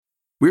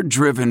We're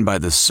driven by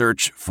the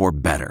search for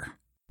better.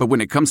 But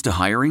when it comes to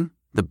hiring,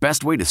 the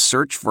best way to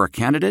search for a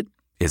candidate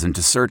isn't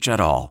to search at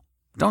all.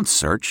 Don't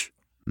search.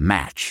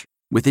 Match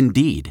with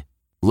Indeed.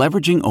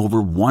 Leveraging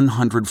over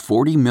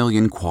 140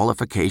 million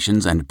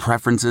qualifications and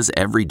preferences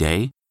every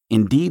day,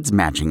 Indeed's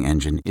matching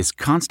engine is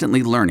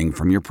constantly learning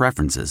from your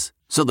preferences.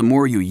 So the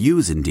more you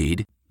use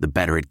Indeed, the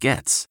better it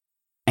gets.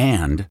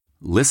 And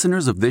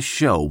listeners of this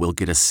show will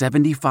get a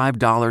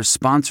 $75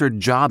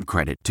 sponsored job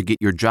credit to get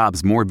your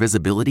jobs more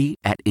visibility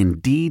at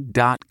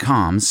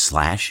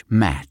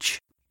Indeed.com/match.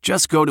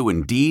 Just go to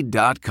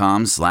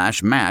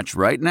Indeed.com/match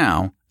right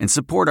now and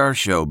support our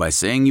show by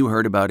saying you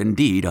heard about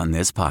Indeed on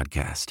this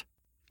podcast.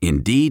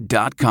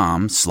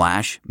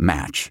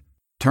 Indeed.com/match.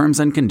 Terms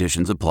and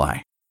conditions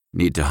apply.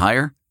 Need to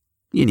hire?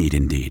 You need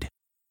Indeed.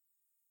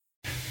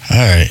 All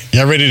right.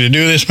 Y'all ready to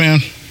do this,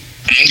 man?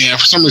 Yeah,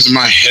 for some reason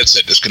my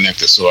headset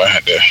disconnected, so I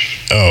had to.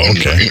 Oh,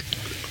 okay.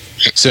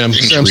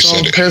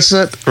 Samsung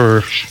headset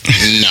or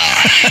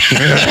nah?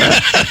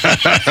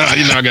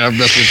 You know I gotta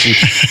mess with you.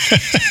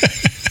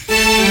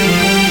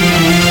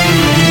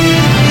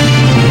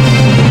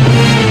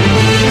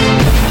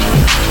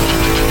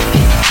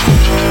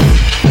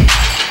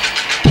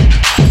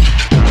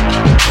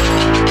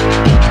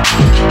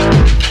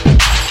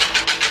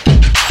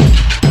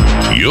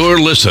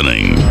 You're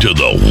listening to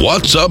the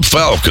What's Up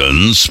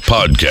Falcons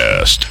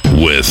podcast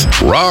with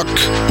Rock,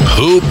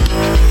 Hoop,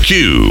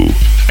 Q,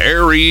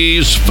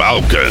 Aries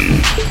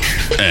Falcon,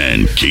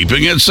 and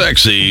keeping it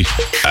sexy,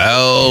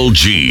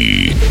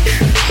 LG.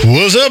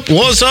 What's up,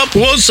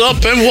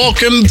 and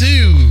welcome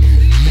to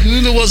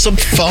the What's Up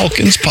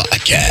Falcons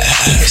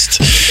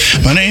podcast.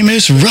 My name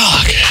is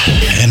Rock,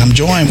 and I'm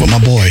joined with my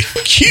boy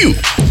Q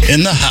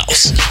in the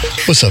house.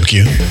 What's up,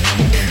 Q?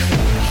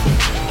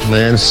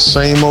 Man,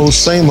 same old,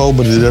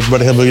 but did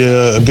everybody have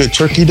a good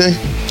turkey day?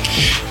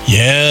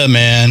 Yeah,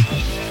 man.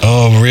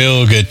 Oh,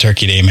 real good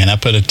turkey day, man. I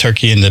put a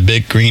turkey in the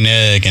big green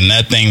egg, and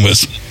that thing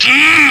was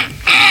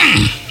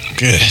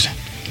good.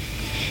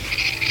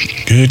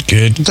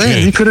 Good.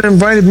 Damn, you could have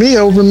invited me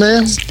over,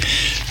 man.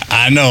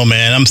 I know,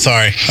 man. I'm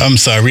sorry.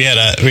 We had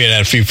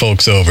a few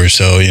folks over,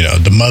 so we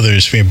invited the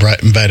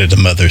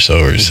mothers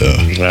over. So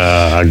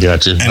I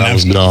got you. And I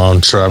was gone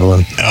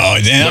traveling. Oh,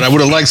 damn! But I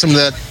would have liked some of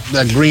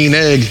that green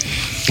egg.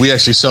 We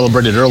actually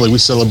celebrated early. We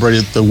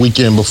celebrated the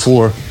weekend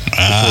before we went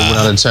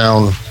out of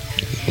town.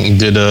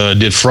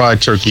 Did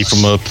fried turkey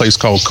from a place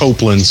called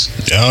Copeland's.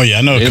 Oh yeah,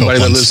 I know. Anybody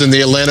that lives in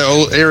the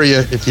Atlanta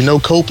area, if you know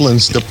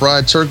Copeland's, the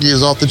fried turkey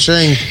is off the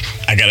chain.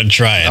 I gotta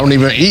try it. I don't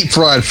even eat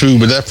fried food,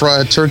 but that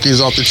fried turkey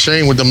is off the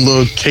chain with them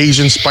little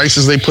Cajun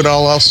spices they put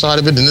all outside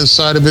of it and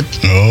inside of it.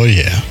 Oh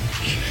yeah.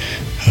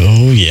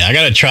 I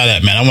gotta try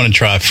that, man. I want to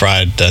try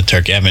fried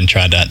turkey. I haven't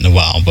tried that in a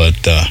while, but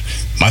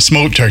my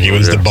smoked turkey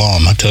was the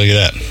bomb. I'll tell you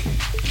that.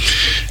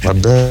 I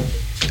bet.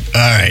 All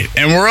right,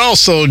 and we're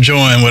also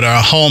joined with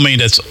our homie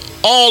that's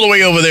all the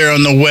way over there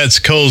on the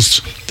West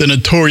Coast, the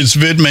notorious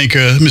vid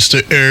maker,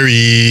 Mr.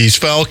 Aries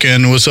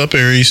Falcon. What's up,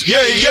 Aries? Yeah.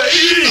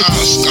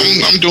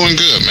 I'm doing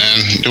good, man.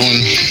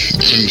 I'm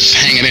just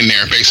hanging in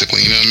there,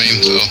 basically. You know what I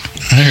mean? So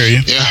I hear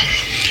you. Yeah.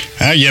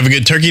 All right, you have a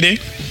good turkey day?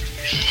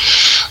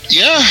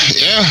 Yeah.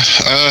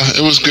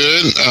 It was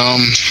good.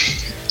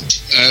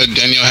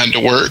 Danielle had to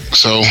work,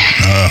 so.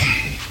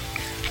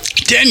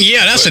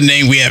 Danielle, that's a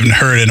name we haven't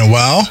heard in a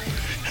while.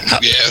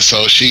 Yeah,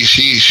 so she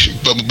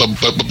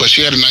but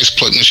she had a nice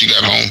plug when she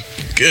got home.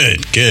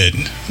 Good.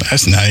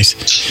 That's nice.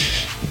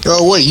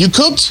 Oh wait, you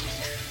cooked?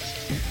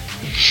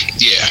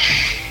 Yeah,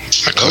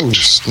 I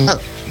cooked.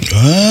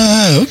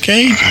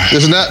 Okay.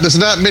 There's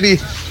not many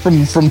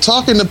from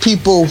talking to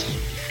people.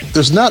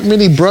 There's not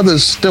many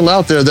brothers still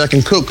out there that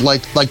can cook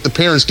like the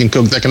parents can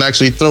cook, that can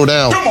actually throw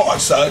down. Come on,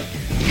 son.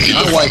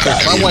 My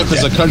wife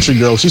is a country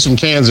girl. She's from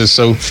Kansas,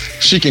 so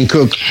she can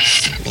cook.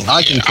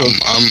 I can cook.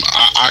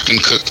 I can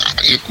cook.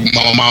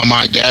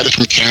 My dad is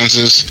from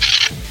Kansas,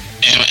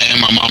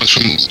 and my mom is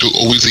from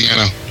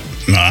Louisiana.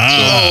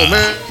 Oh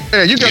man,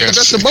 you got the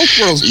best of both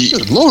worlds.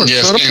 Good Lord,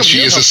 yes, son, and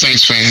she is a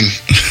Saints fan.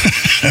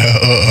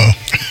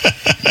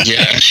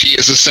 Yeah, she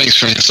is a Saints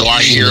fan, so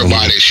I hear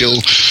about it.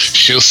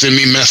 She'll send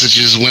me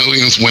messages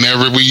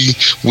whenever we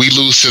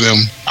lose to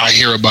them. I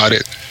hear about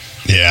it.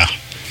 Yeah.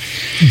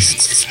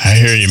 I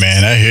hear you,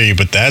 man. I hear you,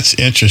 but that's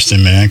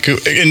interesting, man.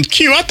 And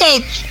Q, I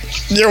thought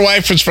your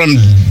wife was from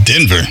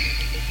Denver.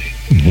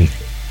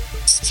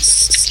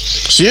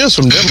 She is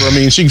from Denver. I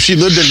mean, she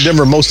lived in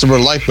Denver most of her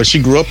life, but she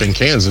grew up in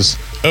Kansas.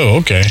 Oh,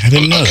 okay. I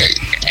didn't know that.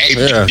 Hey,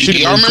 yeah, do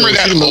y'all remember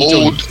that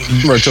old?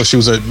 Until she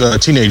was a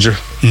teenager.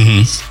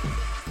 Mm-hmm.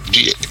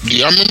 Do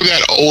y'all remember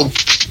that old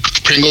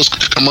Pringles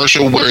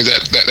commercial where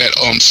that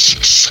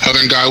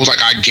Southern guy was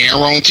like, "I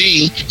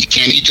guarantee you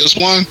can't eat just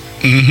one."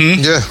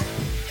 Mm-hmm. Yeah.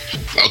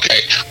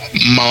 Okay,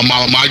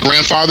 my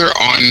grandfather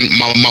on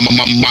my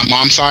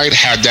mom's side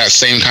had that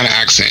same kind of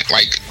accent,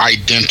 like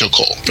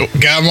identical.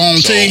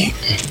 Guarantee.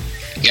 So,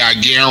 yeah, I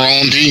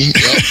guarantee.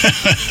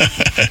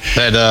 Yep.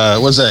 That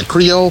was that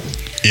Creole?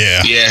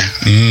 Yeah. Yeah.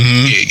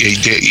 Mm-hmm.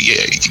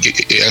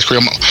 Yeah. That's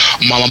Creole.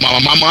 My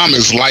mom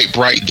is light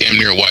bright, damn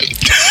near white.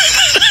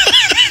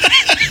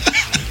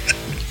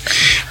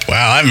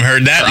 Wow, I haven't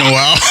heard that in a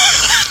while.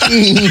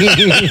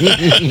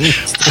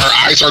 Her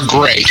eyes are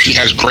gray. She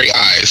has gray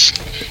eyes.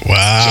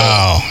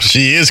 Wow, so,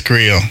 she is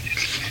Creole.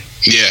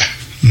 Yeah.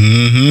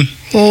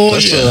 Mm-hmm. Oh,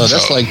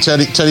 that's like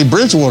Teddy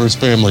Bridgewater's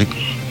family.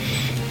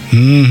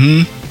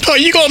 Mm-hmm. Oh,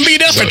 you gonna be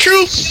there for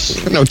true?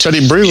 No,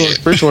 Teddy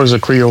Bridgewater's a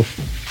Creole.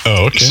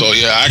 Oh, okay. So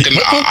yeah,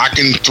 I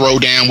can throw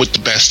down with the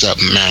best of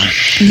them, man.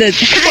 The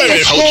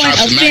highest scoring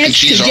offense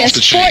to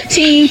just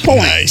 14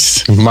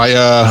 points.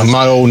 Nice.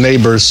 My old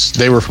neighbors,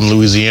 they were from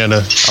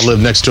Louisiana. I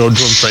lived next door to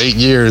them for 8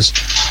 years,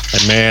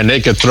 and man, they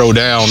could throw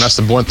down. That's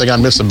the one thing I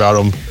miss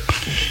about them.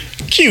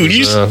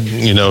 Cute.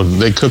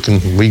 They cook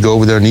and we go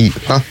over there and eat.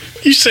 Huh?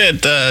 You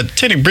said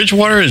Teddy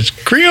Bridgewater is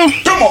Creole?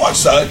 Come on,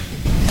 son.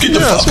 Get the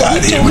fuck out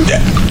of here with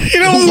that. You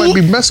don't might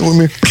be messing with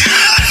me.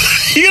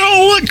 You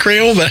don't look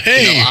Creole, but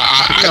hey.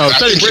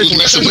 Teddy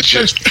Bridgewater.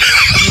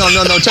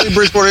 No. Teddy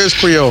Bridgewater is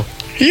Creole.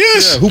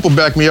 Yes. Yeah, Hooper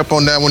backed me up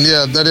on that one.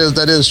 Yeah,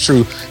 that is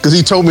true. Because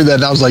he told me that,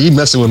 and I was like, "You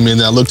messing with me?"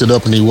 And I looked it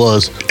up, and he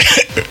was.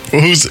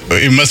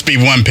 It must be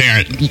one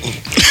parent.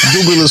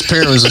 Google his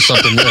parents or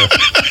something. Yeah.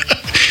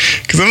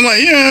 Because I'm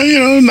like,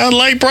 not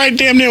light, bright,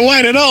 damn near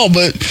white at all,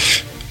 but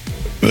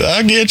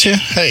I get you.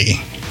 Hey,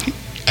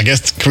 I guess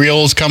the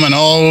Creoles come in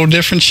all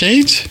different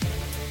shades.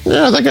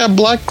 Yeah, they got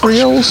black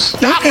Creoles.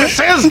 Black. Yeah,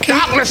 just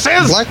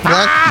like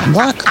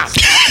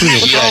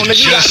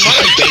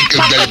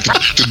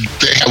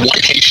they have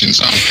white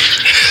Haitians on.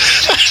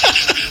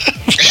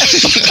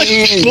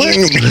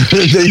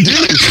 They do.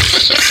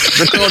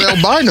 They're called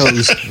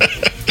albinos.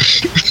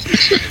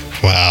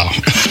 Wow.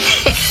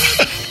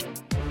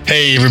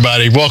 Hey,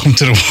 everybody. Welcome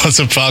to the What's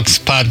Up Fox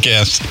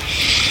podcast.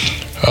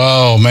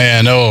 Oh,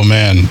 man.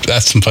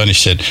 That's some funny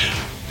shit.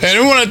 And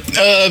we want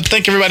to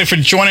thank everybody for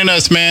joining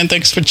us, man.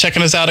 Thanks for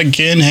checking us out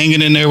again,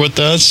 hanging in there with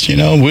us.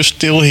 We're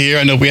still here.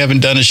 I know we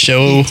haven't done a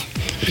show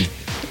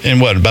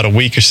in, about a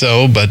week or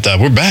so, but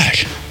we're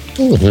back.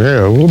 Oh,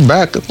 yeah, we're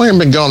back. We haven't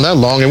been gone that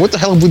long. And what the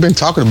hell have we been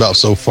talking about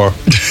so far?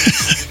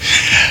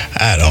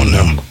 I don't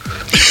know.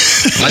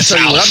 I tell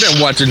you what, I've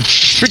been watching.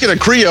 Speaking of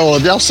Creole,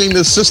 have y'all seen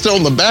this sister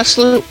on The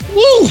Bachelor?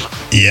 Woo!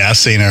 Yeah, I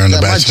seen her on The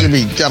Bachelor.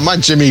 Got my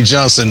Jimmy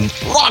Johnson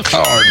rock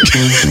hard.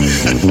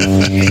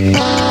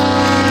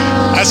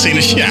 I seen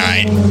her. She all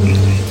right.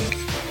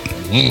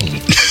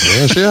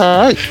 Yeah, she all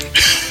right.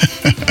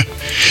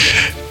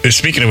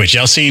 Speaking of which,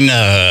 y'all seen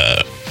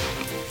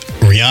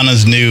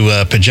Rihanna's new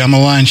pajama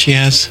line she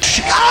has?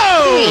 Oh!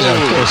 Yeah, of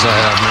course I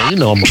have, man. You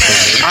know I'm a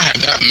fan. I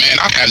have that, man.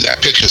 I have that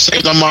picture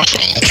saved on my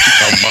phone.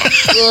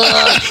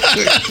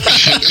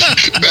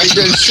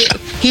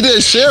 He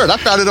didn't share it. I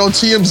found it on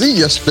TMZ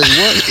yesterday.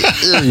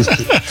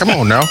 What? Come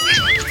on now.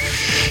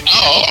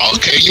 Oh,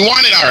 okay. You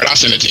want it? All right, I'll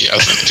send it to you.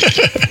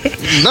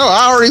 No,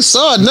 I already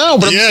saw it now,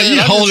 but yeah,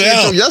 you hold it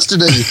out.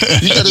 Yesterday.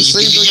 You got to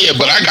save it. Yeah,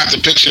 but I got the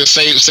picture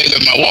saved as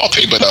my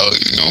wallpaper, though.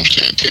 You know what I'm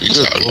saying? Titties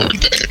out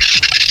everything.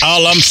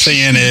 All I'm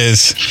saying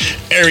is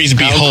Aries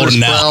be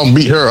holding out. Brown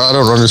beat her. I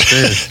don't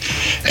understand.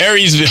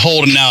 Aries be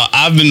holding out.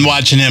 I've been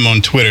watching him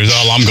on Twitter is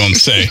all I'm going to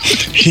say.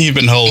 He's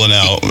been holding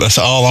out. That's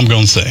all I'm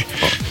going to say.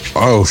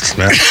 Oh,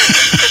 snap.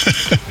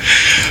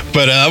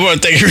 But I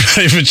want to thank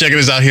everybody for checking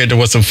us out here at the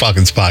What's Up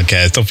Falcons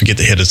podcast. Don't forget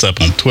to hit us up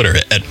on Twitter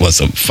at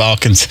What's Up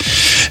Falcons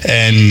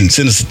and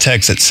send us a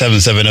text at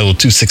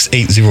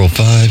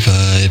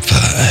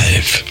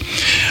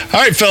 770-268-0555. All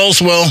right,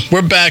 fellas. Well,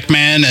 we're back,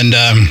 man. And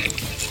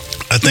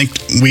I think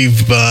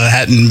we've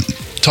hadn't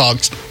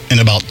talked in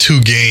about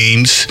 2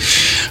 games.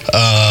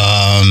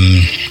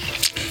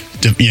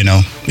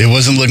 It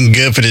wasn't looking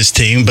good for this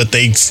team, but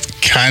they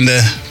kind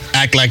of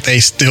act like they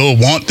still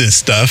want this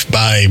stuff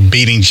by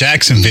beating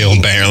Jacksonville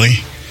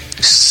barely.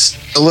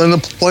 Still in the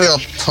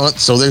playoff hunt,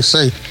 so they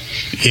say.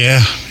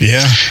 Yeah.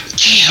 Yeah,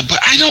 but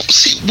I don't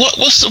see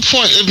what's the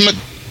point of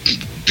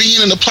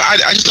being in the play.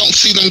 I just don't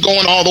see them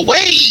going all the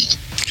way.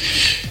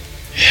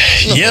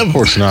 No, yeah, of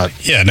course not.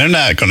 Yeah, they're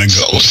not going to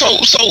go. So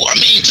I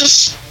mean,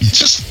 just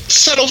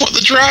settle for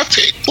the draft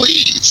pick,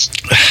 please.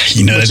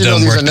 That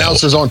doesn't work. These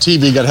announcers on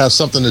TV got to have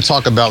something to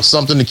talk about,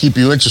 something to keep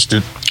you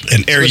interested.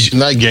 And Aries, in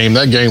that game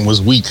was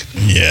weak.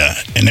 Yeah,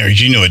 and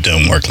Aries, it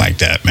doesn't work like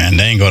that, man.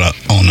 They ain't going to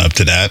own up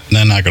to that.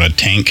 They're not going to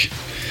tank.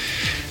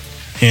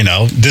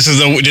 This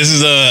is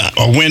a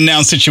win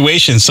now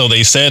situation. So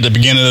they said at the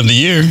beginning of the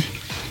year.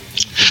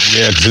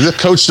 Yeah, if the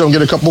coach don't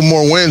get a couple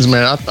more wins,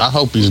 man, I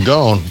hope he's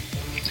gone.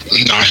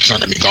 No, he's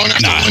not going to be gone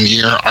after 1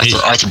 year.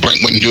 Arthur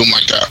Blank wouldn't do him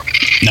like that.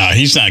 No,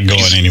 he's not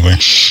going anywhere.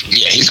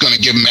 Yeah, he's going to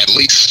give him at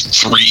least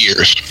 3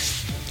 years.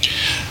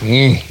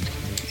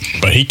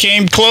 But he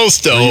came close,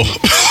 though.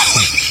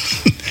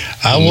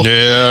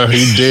 Yeah,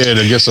 he did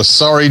against a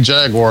sorry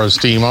Jaguars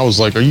team. I was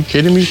like, are you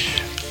kidding me?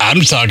 I'm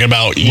talking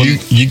about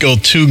you go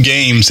 2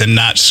 games and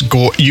not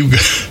score.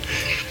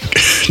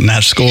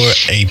 Not score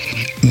a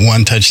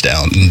 1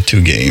 touchdown in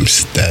 2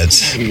 games.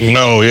 That's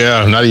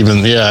not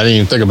even. Yeah, I didn't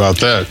even think about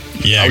that.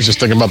 Yeah, I was just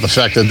thinking about the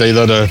fact that they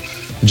let a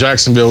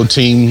Jacksonville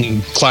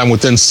team climb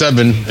within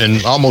 7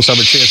 and almost have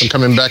a chance of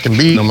coming back and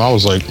beating them. I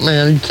was like,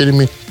 man, are you kidding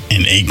me?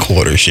 In 8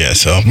 quarters, yeah.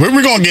 So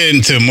we're gonna get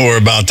into more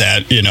about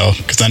that,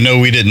 because I know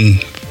we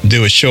didn't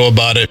do a show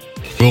about it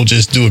we'll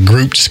just do a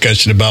group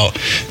discussion about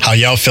how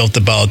y'all felt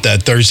about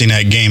that Thursday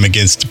night game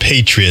against the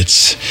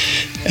Patriots,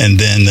 and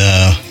then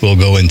we'll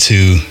go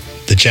into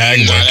the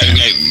Jaguars.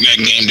 That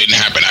game didn't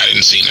happen. I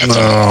didn't see nothing.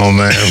 Oh,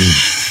 man.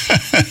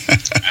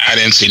 I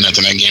didn't see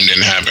nothing. That game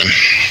didn't happen.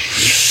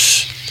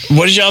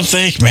 What did y'all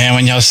think, man,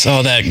 when y'all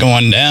saw that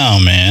going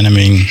down, man? I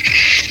mean,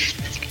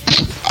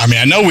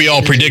 I know we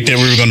all predicted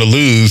we were going to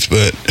lose,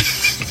 but...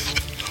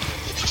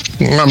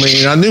 I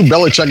mean, I knew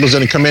Belichick was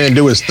going to come in and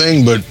do his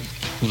thing, but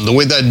the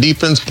way that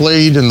defense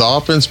played and the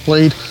offense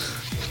played,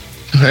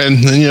 and,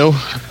 you know,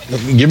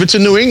 give it to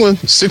New England.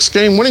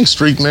 6-game winning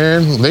streak,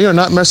 man. They are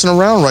not messing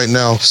around right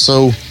now.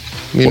 So,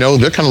 you know,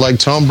 they're kind of like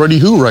Tom Brady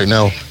who right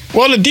now.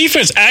 Well, the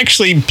defense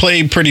actually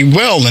played pretty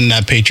well in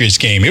that Patriots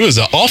game. It was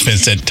the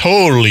offense that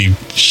totally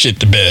shit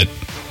the bed.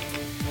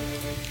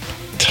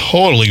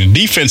 Totally. The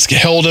defense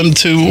held them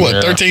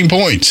to, 13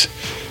 points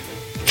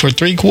for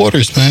 3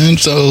 quarters, man.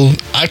 So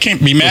I can't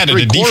be mad at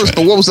the defense.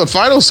 But what was the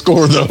final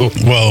score, though?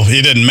 Well,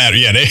 it doesn't matter.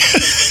 Yeah,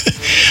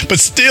 but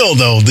still,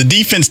 though, the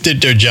defense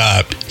did their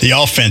job. The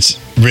offense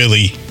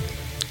really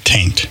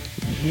tanked.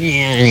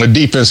 The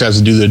defense has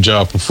to do their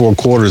job for 4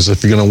 quarters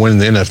if you're going to win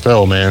the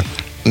NFL, man.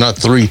 Not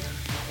 3.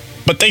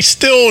 But they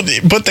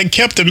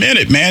kept them in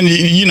it, man.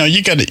 You know,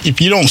 you got to, if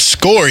you don't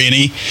score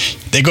any,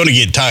 they're going to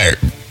get tired.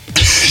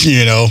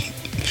 You know,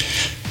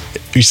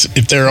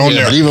 if they're on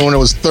there. But even when it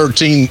was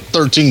 13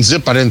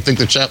 zip, I didn't think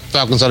the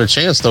Falcons had a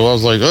chance, though. I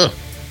was like, ugh.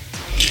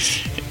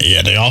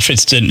 Yeah, the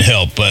offense didn't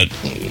help, but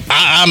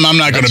I'm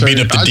not going to beat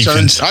up the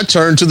defense. I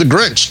turned to the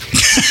Grinch.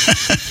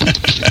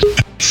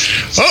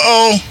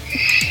 Uh-oh.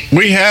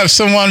 We have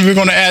someone we're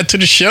going to add to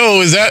the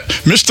show. Is that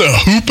Mr.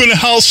 Hoop in the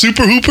house,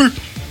 Super Hooper?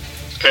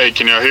 Hey,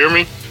 can y'all hear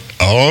me?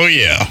 Oh,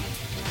 yeah.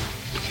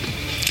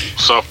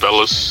 What's up,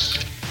 fellas?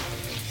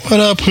 What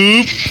up,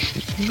 Hoop?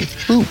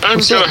 Hoop,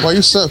 what's up? Why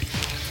you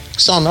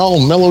sound all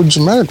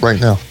melodramatic right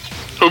now?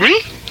 Who, me?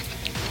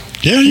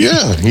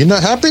 Yeah. You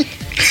not happy?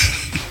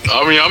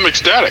 I mean, I'm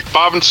ecstatic.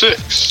 5 and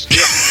 6. Yeah.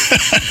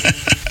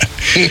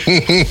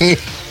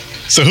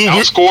 So who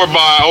outscored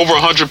by over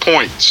 100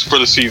 points for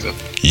the season?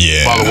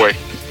 Yeah. By the way.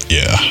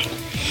 Yeah.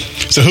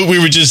 So we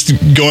were just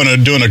doing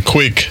a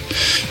quick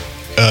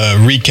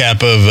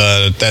recap of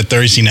that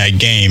Thursday night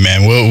game,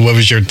 man. What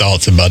was your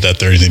thoughts about that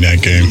Thursday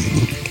night game?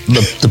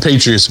 The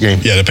Patriots game.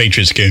 Yeah, the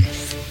Patriots game.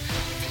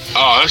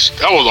 Oh,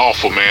 that was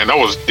awful, man. That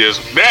was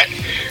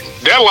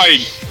that like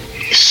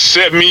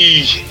set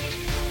me.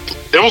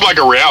 It was like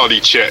a reality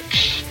check.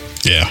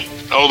 Yeah.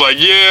 I was like,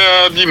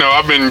 yeah, you know,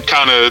 I've been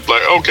kind of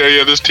like, okay,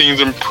 yeah, this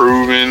team's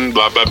improving,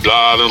 blah blah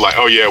blah. And like,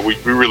 oh yeah, we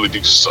really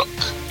do suck.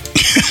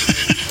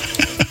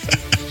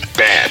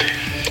 Bad.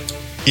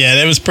 Yeah,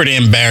 that was pretty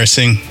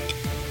embarrassing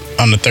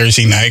on the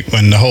Thursday night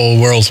when the whole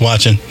world's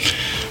watching.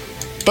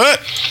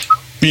 But,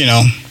 you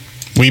know,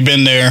 we've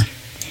been there.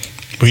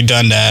 We've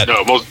done that.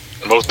 No,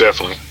 most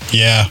definitely.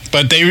 Yeah,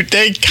 but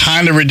they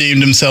kind of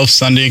redeemed themselves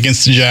Sunday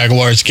against the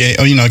Jaguars game.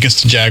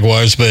 Against the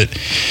Jaguars, but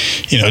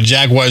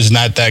Jaguars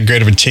not that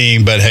great of a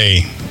team. But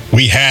hey,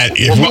 we had.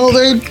 No,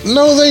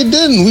 they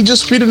didn't. We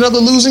just beat another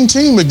losing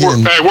team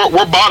again.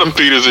 We're bottom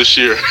feeders this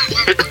year.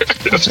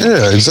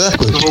 Yeah,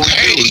 exactly.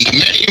 Hey,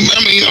 man,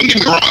 I mean, don't get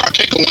me wrong. I'll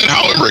take a win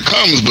however it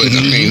comes, but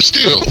I mean,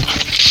 still.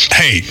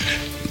 Hey,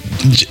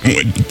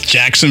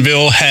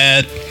 Jacksonville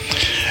had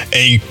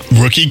a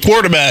rookie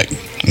quarterback.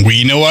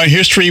 We know our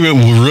history with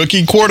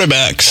rookie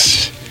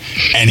quarterbacks,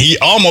 and he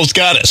almost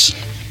got us.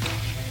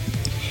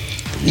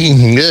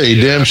 Yeah, he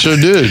damn sure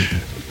did.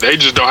 They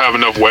just don't have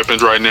enough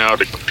weapons right now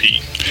to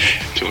compete.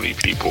 Too many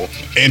people.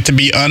 And to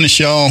be honest,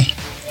 y'all,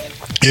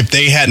 if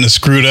they hadn't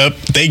screwed up,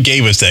 they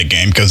gave us that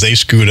game because they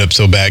screwed up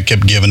so bad,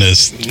 kept giving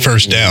us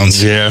first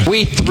downs. Yeah,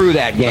 we threw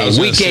that game.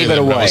 We gave it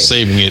away. I was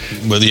saving it,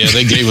 but yeah,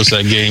 they gave us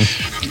that game.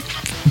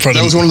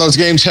 That was one of those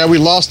games. Had we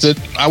lost it,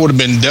 I would have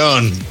been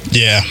done.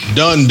 Yeah,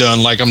 done.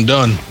 Like I'm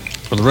done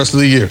for the rest of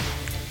the year.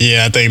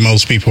 Yeah, I think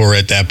most people were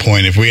at that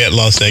point. If we had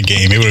lost that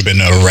game, it would have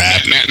been a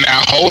wrap.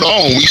 Now hold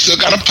on. We still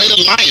got to play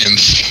the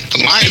Lions. The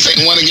Lions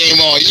ain't won a game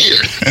all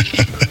year.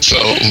 So,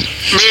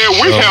 man,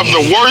 we have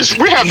the worst.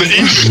 We have the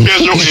easiest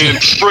schedule in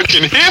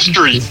freaking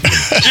history.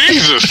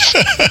 Jesus.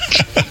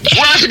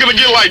 We're actually going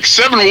to get like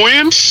 7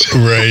 wins?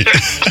 Right.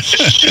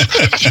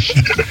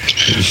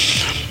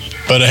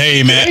 But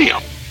hey, man.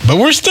 Damn. But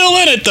we're still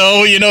in it,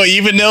 though.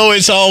 Even though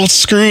it's all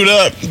screwed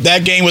up,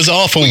 that game was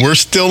awful. We're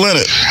still in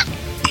it.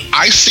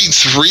 I see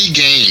 3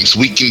 games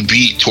we can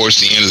beat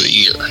towards the end of the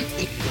year.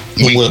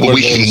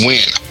 We can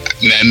win.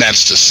 And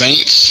that's the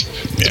Saints,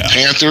 the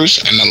Panthers,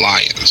 and the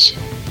Lions.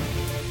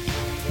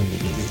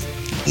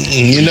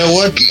 You know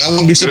what? I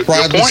wouldn't be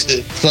surprised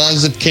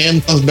if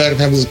Cam comes back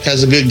and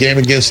has a good game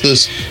against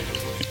us.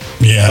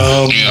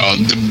 Yeah.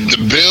 The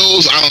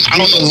Bills, I don't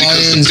know,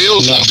 because the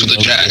Bills lost to the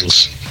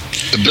Jags.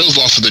 The Bills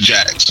lost to the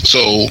Jags.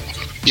 So,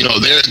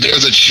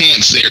 there's a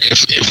chance there.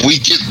 If we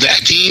get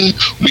that team,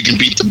 we can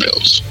beat the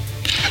Bills.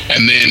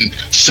 And then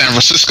San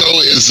Francisco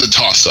is the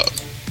toss-up.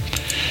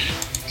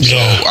 So,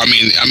 I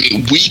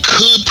mean, we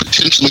could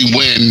potentially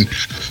win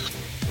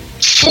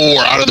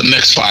 4 out of the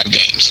next 5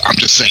 games. I'm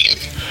just saying.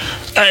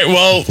 All right,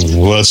 well,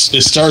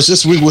 it starts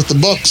this week with the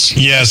Bucks.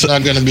 Yeah, it's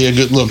not going to be a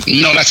good look.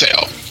 No, that's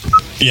L.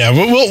 Yeah,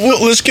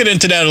 we'll let's get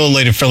into that a little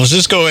later, fellas.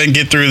 Let's go ahead and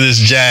get through this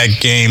Jag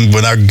game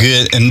with our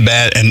good and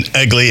bad and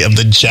ugly of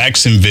the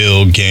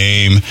Jacksonville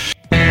game.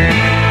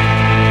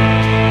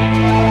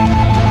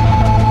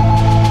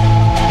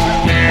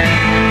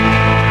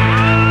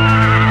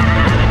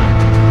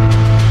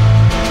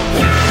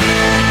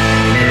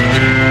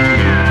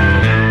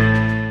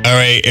 All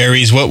right,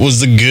 Aries, what was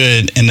the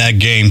good in that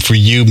game for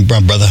you, my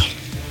brother?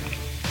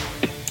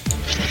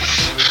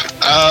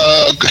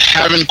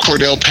 Having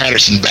Cordell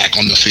Patterson back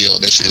on the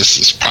field, this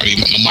is probably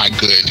my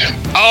good.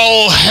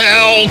 Oh,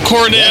 hell,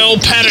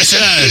 Cordell Patterson.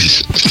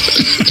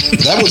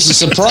 That was a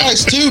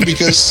surprise, too,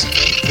 because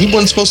he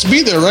wasn't supposed to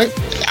be there, right?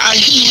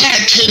 He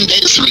had 10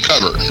 days to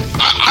recover.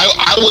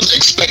 I was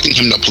expecting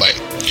him to play.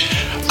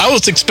 I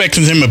was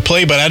expecting him to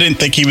play, but I didn't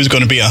think he was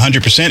going to be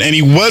 100%, and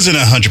he wasn't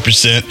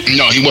 100%.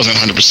 No, he wasn't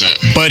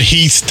 100%. But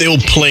he still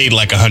played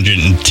like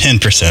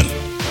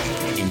 110%.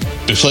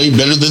 They played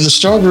better than the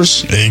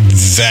starters.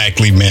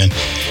 Exactly, man.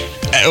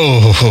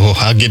 Oh,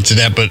 I'll get to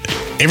that, but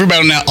everybody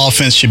on that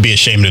offense should be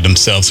ashamed of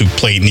themselves who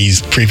played in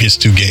these previous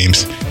 2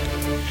 games.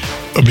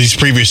 Or these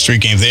previous 3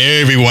 games.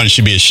 Everyone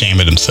should be ashamed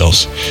of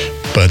themselves.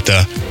 But,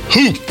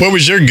 Hoop, what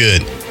was your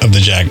good of the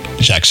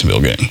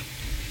Jacksonville game?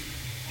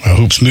 Well,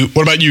 Hoops,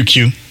 what about you,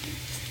 Q?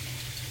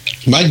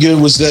 My good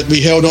was that we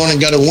held on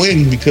and got a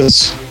win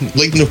because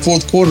late in the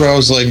fourth quarter, I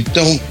was like,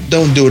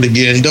 don't do it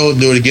again. Don't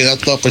do it again. I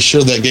thought for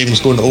sure that game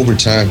was going to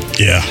overtime.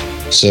 Yeah.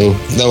 So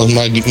that was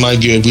my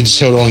good. We just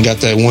held on and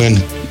got that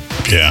win.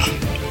 Yeah.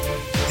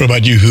 What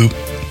about you, Hoop?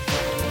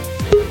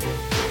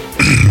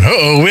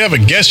 Uh-oh, we have a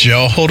guest,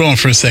 y'all. Hold on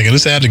for a second.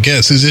 Let's add a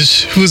guest. Who's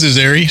this,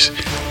 Aries?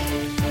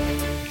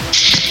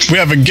 We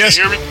have a guest.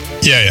 Can you hear me?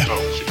 Yeah.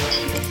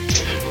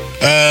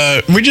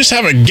 We just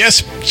have a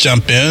guest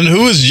jump in.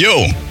 Who is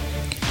Yo?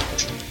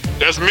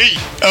 That's me.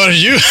 Oh, it's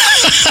you?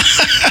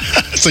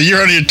 So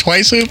you're on here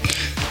twice, Hoop?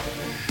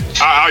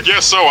 I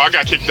guess so. I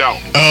got kicked out.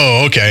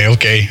 Oh,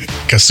 okay.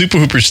 Because Super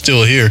Hooper's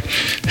still here.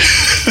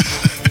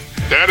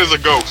 That is a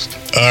ghost.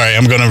 All right,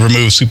 I'm going to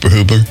remove Super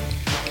Hooper.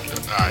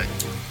 All right.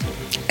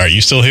 Are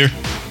you still here?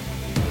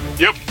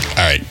 Yep.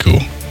 All right, cool.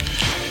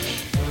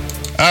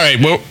 All right,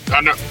 well.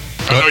 I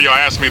know y'all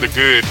asked me the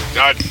good.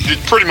 I did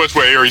pretty much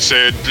what Ari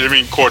said. I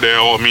mean,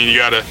 Cordell. I mean, you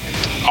got to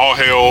all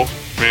hell.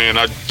 Man,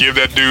 I give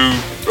that dude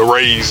a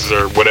raise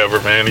or whatever,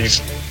 man. He's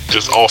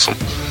just awesome.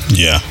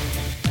 Yeah,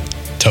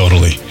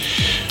 totally.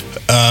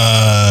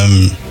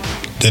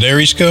 Did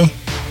Aries go?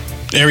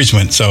 Aries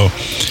went. So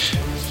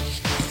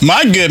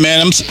my good,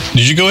 man.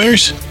 Did you go,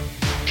 Aries?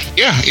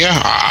 Yeah.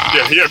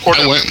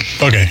 Cordell went.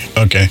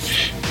 Okay.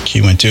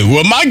 He went too.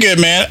 Well, my good,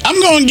 man.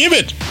 I'm going to give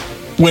it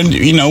when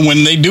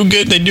they do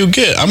good, they do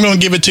good. I'm going to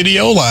give it to the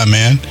O-line,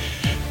 man.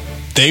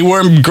 They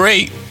weren't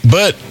great,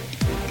 but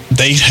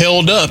they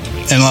held up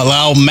and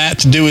allowed Matt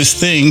to do his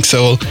thing.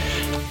 So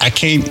I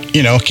can't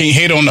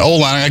hate on the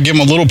O-line. I give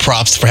him a little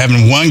props for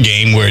having one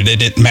game where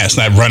Matt's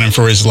not running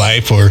for his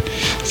life or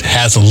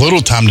has a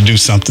little time to do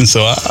something.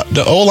 So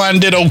the O-line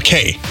did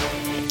okay.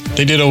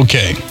 They did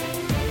okay.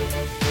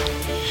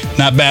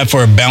 Not bad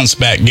for a bounce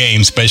back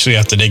game, especially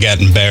after they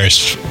got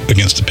embarrassed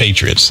against the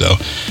Patriots. So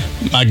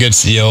my good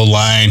CO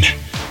line.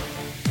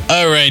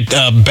 All right,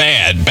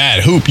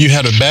 bad. Hoop, you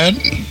had a bad?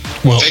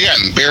 Well, they got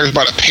embarrassed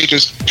by the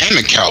Patriots and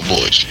the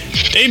Cowboys.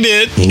 They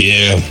did.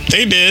 Yeah.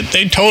 They did.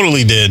 They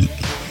totally did.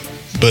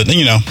 But,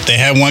 they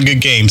had one good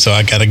game, so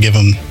I got to give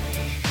them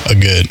a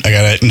good. I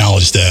got to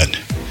acknowledge that.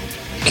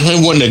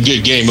 It wasn't a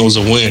good game. It was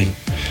a win.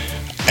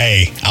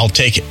 Hey, I'll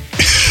take it.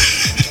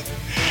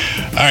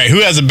 All right,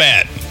 who has a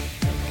bad?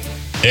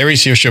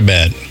 Aries, here's your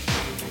bad.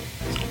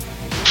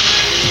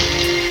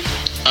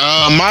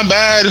 My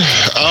bad.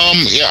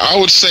 I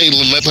would say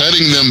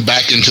letting them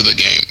back into the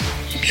game.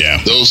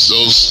 Yeah.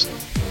 Those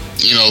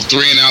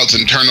 3 and outs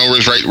and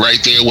turnovers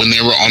right there when they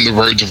were on the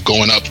verge of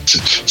going up to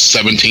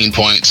 17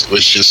 points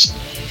was just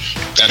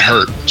that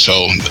hurt.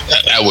 So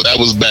that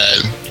was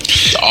bad.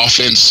 The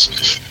offense,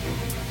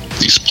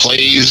 these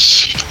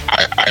plays,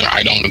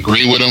 I don't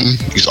agree with them.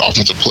 These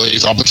offensive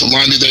plays, offensive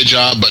line did their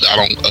job, but I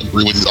don't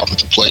agree with these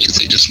offensive plays.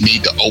 They just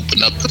need to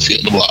open up the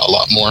field a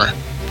lot more.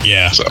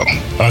 Yeah. So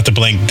Arthur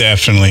Blank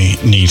definitely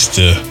needs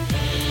to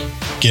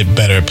get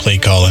better at play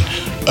calling.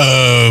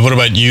 What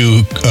about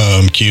you,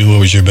 Q? What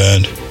was your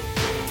bad?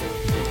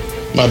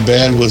 My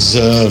bad was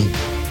a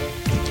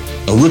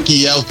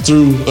rookie out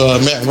through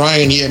Matt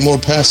Ryan. He had more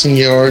passing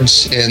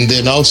yards, and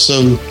then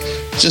also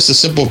just the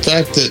simple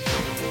fact that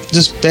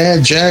this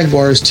bad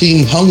Jaguars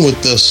team hung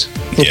with us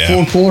for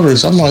 4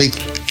 quarters. I'm like,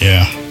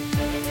 yeah.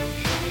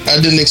 I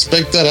didn't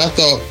expect that. I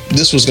thought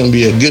this was going to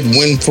be a good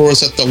win for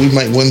us. I thought we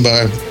might win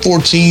by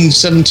 14,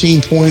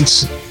 17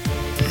 points.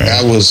 Right.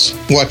 I was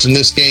watching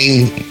this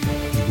game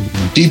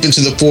deep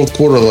into the fourth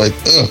quarter,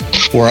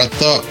 where I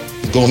thought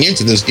going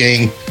into this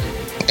game,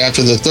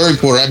 after the third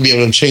quarter, I'd be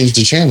able to change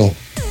the channel.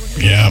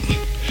 Yeah.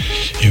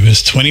 It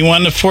was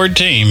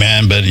 21-14,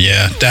 man. But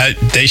yeah,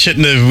 it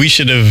shouldn't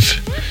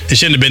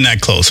have been that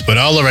close. But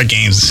all of our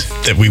games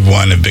that we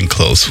won have been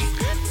close.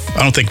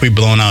 I don't think we've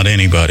blown out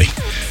anybody.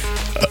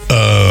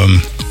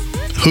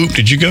 Hoop,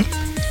 did you go?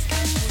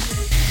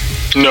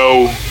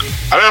 No.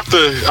 I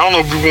don't know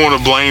if we want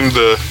to blame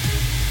the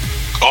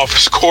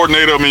offense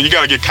coordinator. I mean, you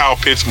got to get Kyle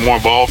Pitts more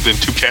involved in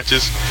 2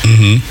 catches.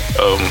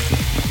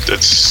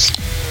 That's,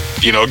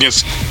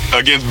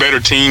 against better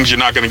teams, you're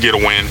not going to get a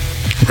win.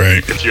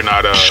 Right. If you're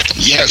not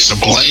yes,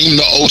 blame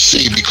the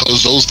OC,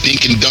 because those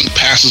dink and dunk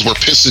passes were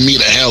pissing me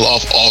the hell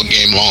off all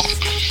game long.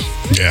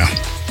 Yeah.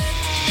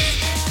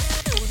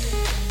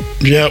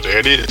 Yep. There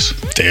it is.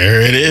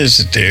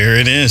 There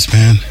it is,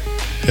 man.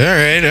 All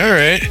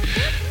right.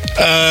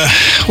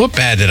 What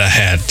bad did I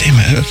have? Damn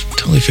it, I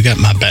totally forgot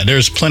my bad.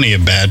 There's plenty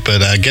of bad,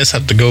 but I guess I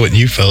have to go with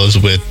you fellas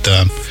with,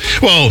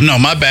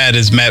 my bad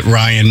is Matt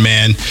Ryan,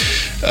 man.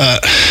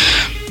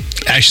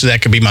 Actually,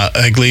 that could be my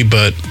ugly,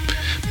 but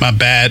my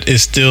bad, it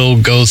still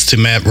goes to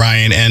Matt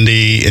Ryan and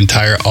the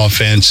entire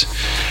offense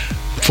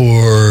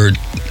for,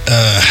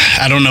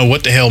 I don't know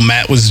what the hell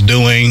Matt was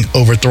doing,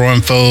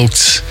 overthrowing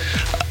folks.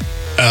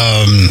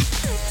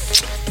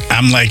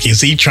 I'm like, is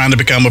he trying to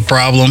become a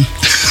problem?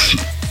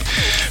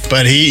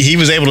 But he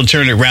was able to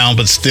turn it around,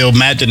 but still,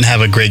 Matt didn't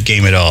have a great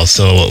game at all.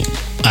 So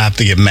I have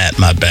to give Matt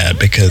my bad,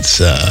 because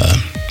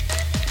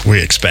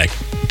we expect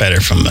better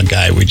from a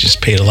guy we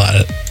just paid a lot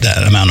of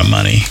that amount of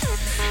money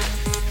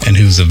and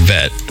who's a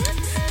vet.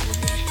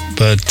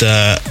 But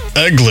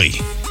ugly.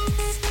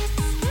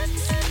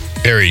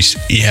 Aries,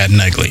 you had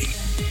an ugly.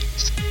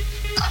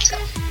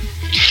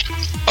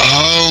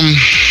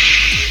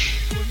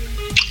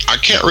 I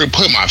can't really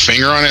put my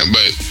finger on it,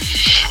 but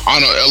I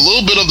don't know, a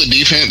little bit of the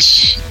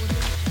defense.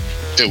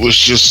 It was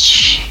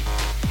just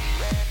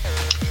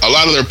a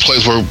lot of their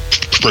plays were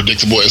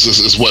predictable.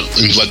 Is what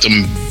let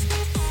them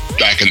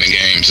back in the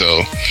game.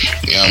 So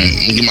yeah,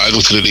 you might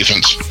look to the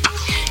defense.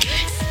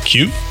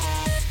 Cute.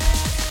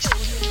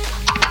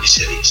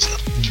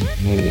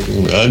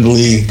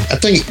 Ugly. I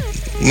think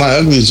my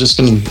ugly is just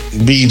going to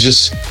be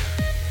just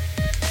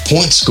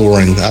point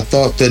scoring. I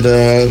thought that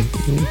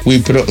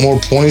we put up more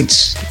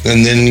points,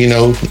 and then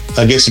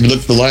I guess if you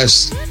look at the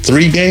last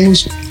 3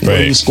 games,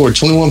 right, we scored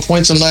 21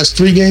 points in the last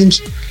 3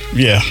 games.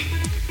 Yeah.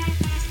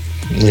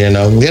 We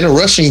had a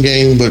rushing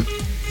game, but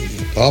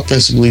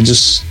offensively,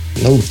 just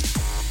no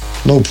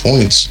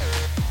points.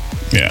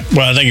 Yeah.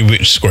 Well, I think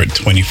we scored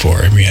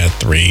 24, and we had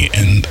 3,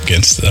 and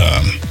against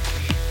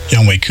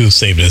Younghoe Koo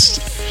saved us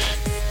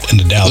in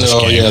the Dallas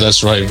game. Oh yeah,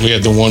 that's right. We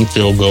had the 1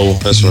 field goal.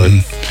 That's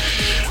right.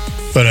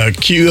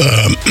 But Q,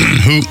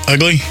 who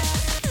ugly?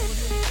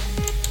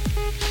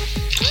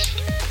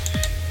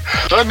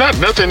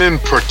 Nothing in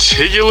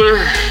particular.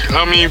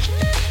 I mean,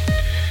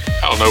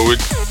 I don't know.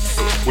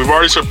 We've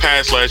already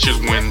surpassed last year's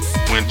win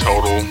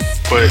total,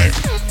 but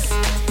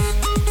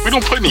we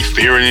don't put any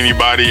fear in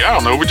anybody. I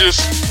don't know. We're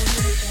just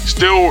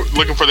still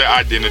looking for that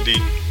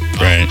identity.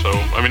 Right. So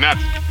I mean, not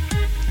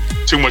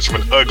too much of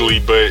an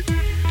ugly, but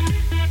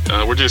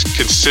we're just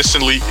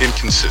consistently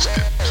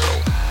inconsistent.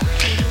 So.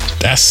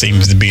 That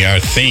seems to be our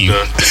theme.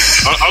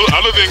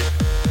 Other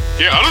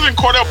than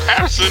Cordell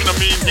Patterson, I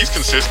mean, he's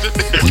consistent.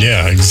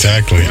 Yeah,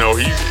 exactly.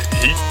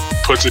 He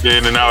puts it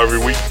in and out every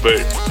week, but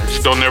you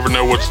just don't never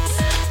know what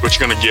you're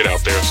gonna get out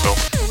there. So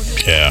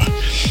yeah.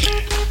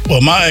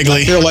 Well, my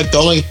ugly. I feel like the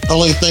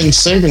only thing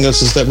saving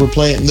us is that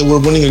we're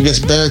winning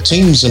against bad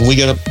teams, and we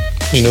got a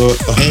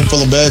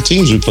handful of bad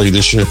teams we played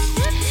this year.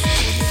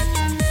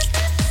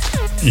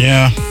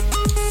 Yeah.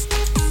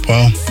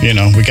 Well,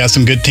 we got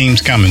some good teams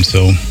coming,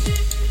 so.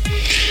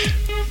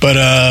 But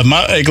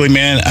my ugly,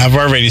 man, I've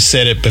already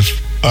said it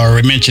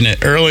or mentioned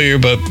it earlier,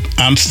 but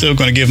I'm still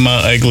going to give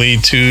my ugly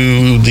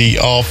to the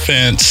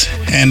offense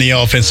and the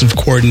offensive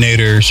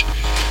coordinators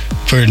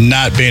for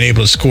not being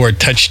able to score a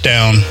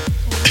touchdown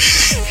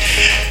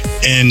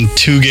in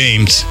 2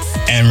 games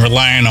and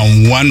relying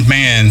on one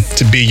man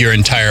to be your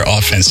entire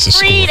offense to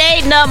score. Street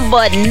ain't nothing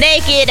but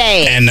naked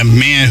ass. And the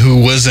man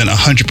who wasn't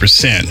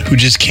 100%, who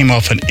just came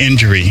off an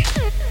injury,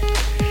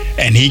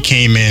 and he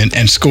came in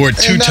and scored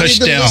 2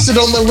 touchdowns. Listed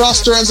on the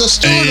roster as a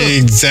starter.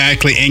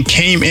 Exactly, and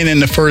came in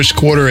the first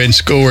quarter and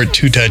scored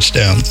 2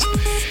 touchdowns,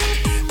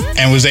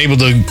 and was able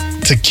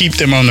to keep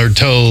them on their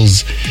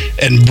toes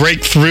and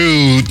break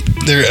through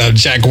their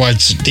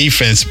Jaguars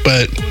defense.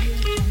 But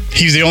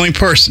he's the only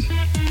person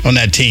on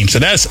that team, so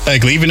that's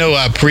ugly. Even though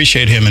I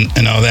appreciate him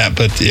and all that,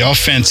 but the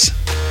offense,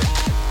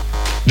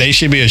 they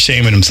should be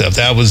ashamed of themselves.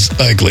 That was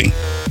ugly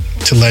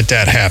to let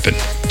that happen.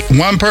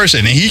 One person,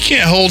 and he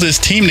can't hold his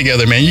team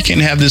together, man. You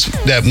can't have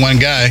that one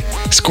guy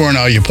scoring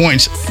all your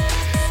points.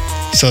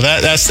 So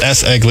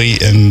that's ugly,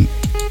 and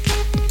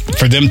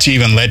for them to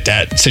even let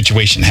that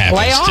situation happen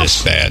is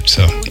just bad.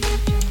 So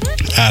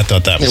I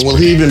thought that was. And will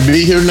he even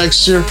be here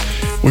next year?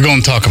 We're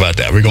going to talk about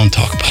that.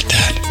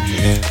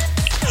 Yeah.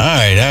 All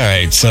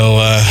right. So,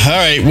 all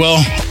right.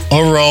 Well,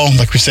 overall,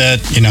 like we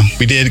said,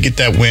 we did get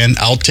that win.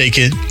 I'll take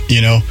it.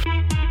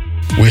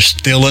 We're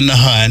still in the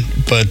hunt,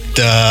 but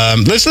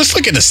let's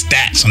look at the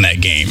stats on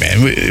that game,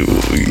 man.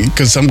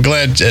 Because I'm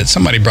glad that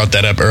somebody brought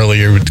that up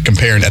earlier,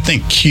 comparing. I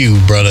think Q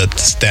brought up the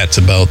stats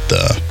about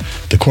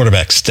the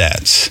quarterback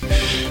stats.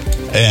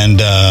 And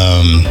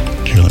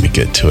here, let me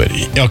get to it.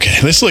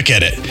 Okay, let's look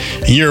at it.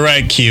 You're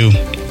right, Q.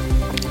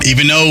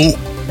 Even though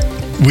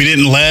we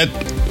didn't let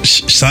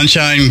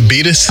Sunshine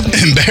beat us,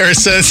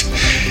 embarrass us,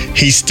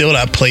 he still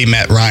outplayed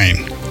Matt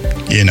Ryan,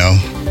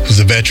 who's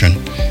a veteran.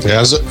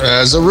 As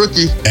a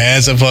rookie.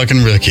 As a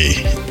fucking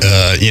rookie.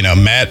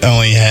 Matt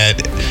only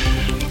had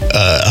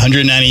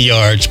 190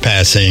 yards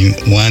passing,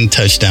 1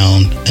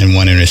 touchdown, and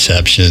 1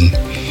 interception.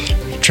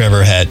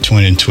 Trevor had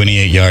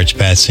 228 yards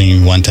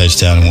passing, 1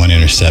 touchdown, and 1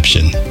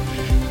 interception.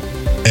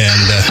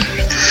 And,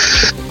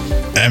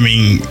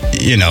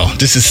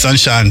 this is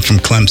Sunshine from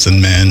Clemson,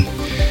 man.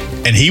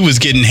 And he was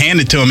getting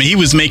handed to him. He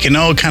was making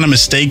all kind of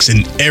mistakes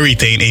and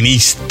everything, and he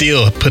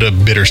still put up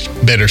better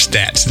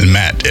stats than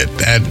Matt did.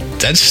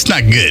 That's just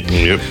not good.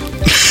 Yep.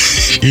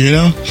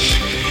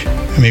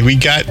 We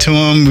got to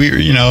him.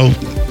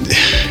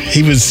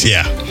 He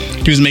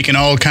was making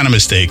all kind of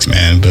mistakes,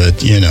 man. But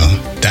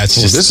that's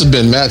just. This has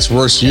been Matt's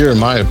worst year, in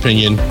my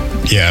opinion.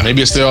 Yeah.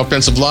 Maybe it's the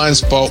offensive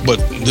line's fault, but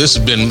this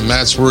has been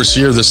Matt's worst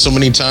year. There's so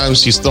many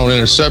times he's thrown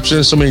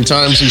interceptions, so many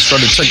times he's tried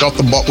to take off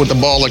the ball with the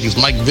ball like he's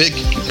Mike Vick,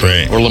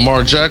 right, or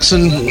Lamar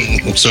Jackson.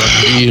 So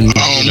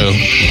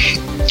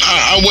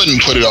I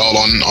wouldn't put it all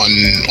on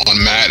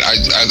Matt.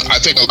 I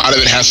think a lot of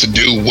it has to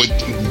do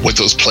with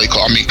those play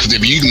calls. Because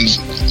if you can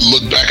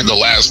look back at the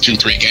last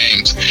 2-3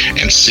 games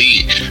and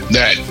see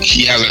that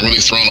he hasn't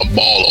really thrown a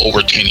ball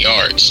over 10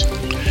 yards.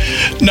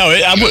 No,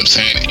 I would. What I'm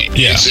saying,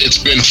 yeah, it's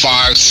been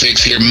 5-6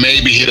 here,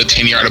 maybe hit a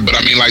 10-yarder, but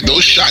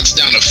those shots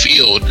down the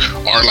field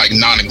are like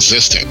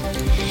non-existent.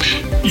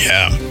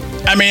 Yeah,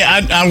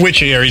 I'm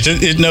with you, Aries.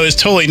 It's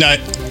totally not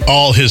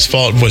all his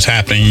fault what's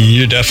happening.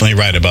 You're definitely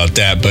right about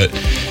that, but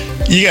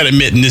you got to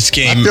admit, in this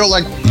game, I feel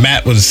like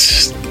Matt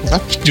was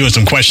doing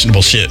some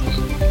questionable shit.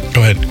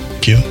 Go ahead,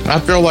 Q. I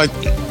feel like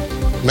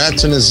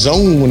Matt's in his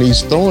zone when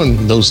he's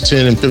throwing those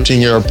 10 and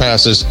 15-yard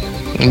passes.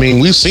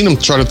 We've seen him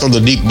try to throw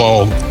the deep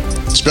ball,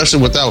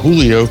 especially without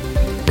Julio.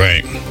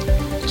 Right.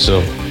 So.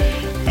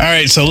 All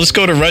right, so let's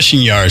go to rushing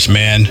yards,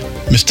 man.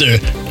 Mr.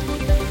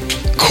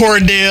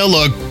 Cordell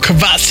or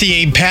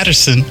Cavassier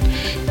Patterson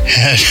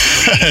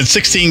had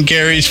 16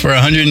 carries for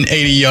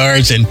 180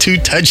 yards and 2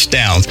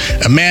 touchdowns.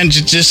 A man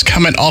just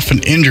coming off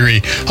an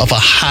injury of a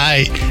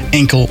high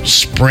ankle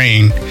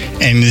sprain,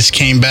 and just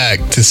came back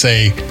to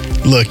say,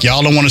 look,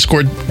 y'all don't want to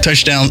score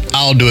touchdowns,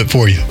 I'll do it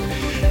for you.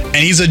 And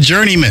he's a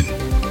journeyman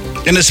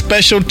and a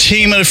special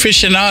team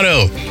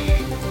aficionado.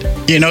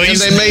 And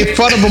they made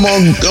fun of him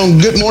on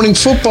Good Morning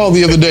Football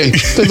the other day.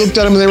 They looked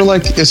at him and they were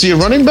like, is he a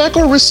running back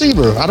or a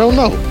receiver? I don't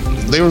know.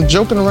 They were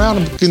joking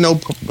around,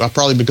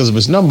 probably because of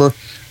his number.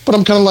 But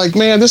I'm kind of like,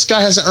 man, this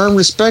guy hasn't earned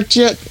respect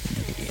yet.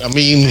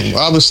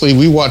 Obviously,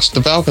 we watched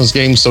the Falcons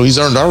game, so he's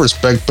earned our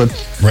respect. But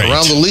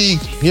around the league,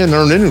 he hasn't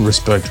earned any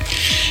respect.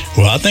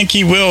 Well, I think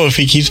he will if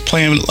he keeps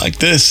playing like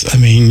this.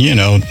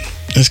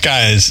 This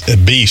guy is a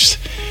beast.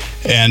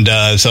 And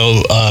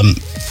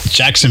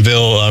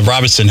Jacksonville,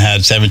 Robinson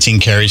had 17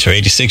 carries for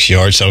 86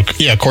 yards. So,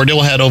 yeah,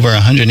 Cordell had over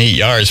 108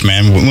 yards,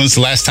 man. When was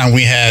the last time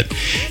we had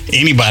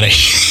anybody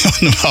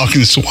on the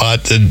Falcons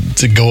squad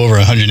to go over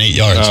 108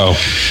 yards? Oh.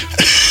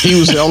 He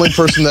was the only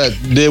person that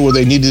did what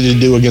they needed to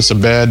do against a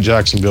bad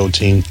Jacksonville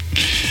team.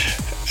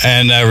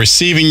 And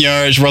receiving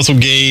yards, Russell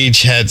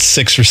Gage had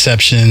 6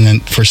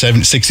 receptions for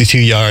 62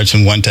 yards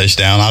and 1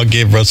 touchdown. I'll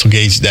give Russell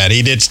Gage that.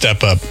 He did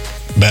step up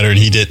better than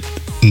he did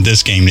in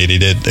this game that he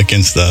did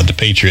against the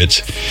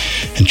Patriots.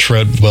 And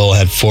Treadwell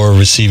had 4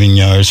 receiving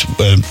yards, 4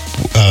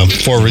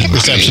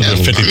 receptions for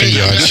 53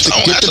 yards.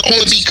 That's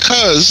only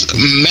because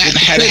Matt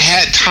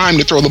had time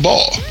to throw the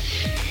ball.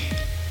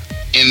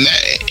 In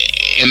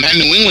that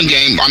New England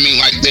game,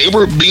 they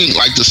were being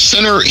the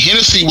center.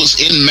 Hennessy was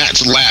in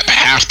Matt's lap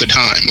half the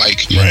time.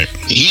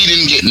 He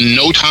didn't get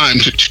no time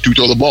to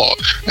throw the ball.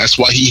 That's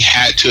why he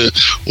had to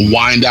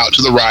wind out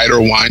to the right or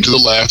wind to the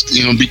left.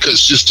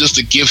 Because just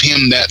to give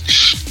him that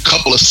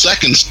couple of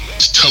seconds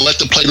to let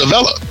the play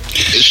develop.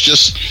 It's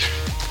just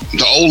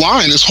the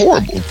O-line is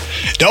horrible.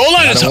 The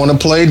O-line I don't want to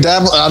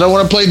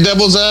play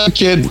devil's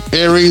advocate,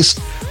 Aries.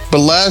 But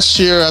last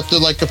year, after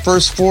the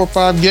first 4 or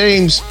 5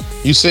 games,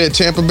 you said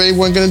Tampa Bay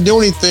wasn't going to do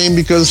anything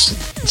because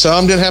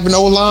Tom didn't have an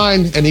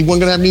O-line and he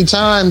wasn't going to have any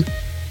time.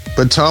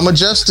 But Tom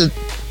adjusted.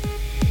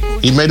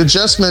 He made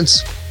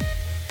adjustments.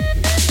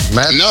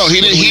 No,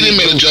 he didn't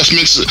make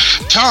adjustments.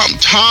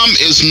 Tom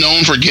is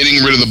known for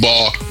getting rid of the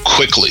ball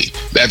quickly.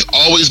 That's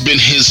always been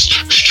his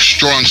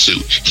strong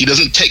suit. He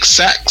doesn't take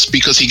sacks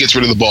because he gets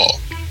rid of the ball.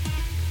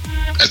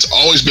 That's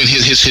always been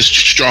his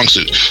strong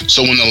suit.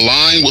 So when the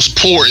line was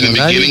poor in the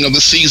beginning of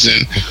the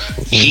season,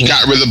 he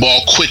got rid of the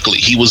ball quickly.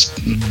 He was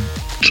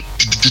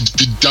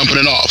dumping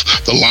it off.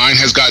 The line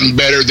has gotten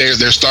better.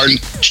 They're starting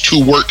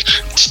to work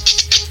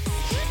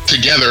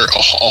together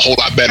a whole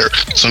lot better.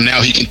 So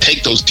now he can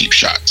take those deep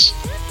shots.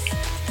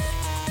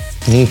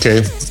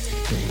 Okay.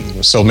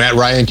 So Matt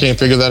Ryan can't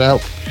figure that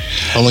out?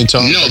 Only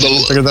Tom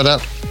can figure that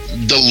out?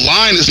 The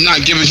line is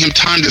not giving him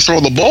time to throw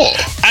the ball.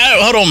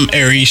 hold on,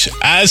 Aries.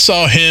 I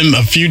saw him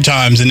a few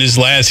times in his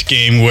last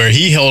game where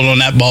he held on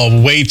that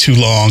ball way too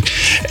long,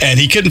 and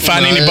he couldn't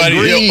find anybody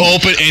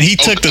open, and he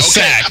took the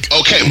sack.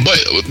 Okay, but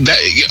that,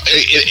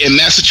 in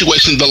that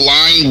situation, the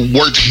line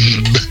worked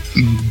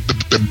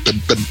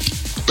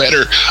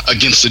better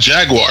against the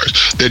Jaguars.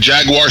 The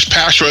Jaguars'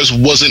 pass rush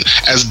wasn't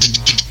as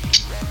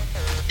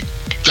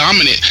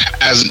dominant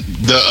as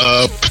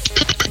the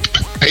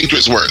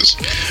Patriots were.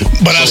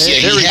 But so,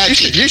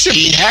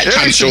 he had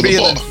time to throw the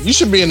ball. You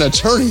should be an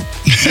attorney.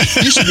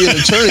 You should be an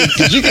attorney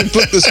because you can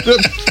flip the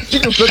script. You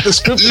can flip the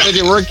script and make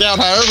it work out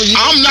however you.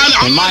 I'm not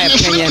in my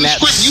opinion,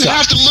 that script. You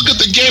have to look at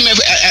the game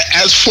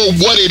as for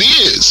what it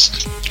is.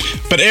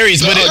 But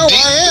Aries,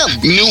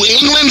 New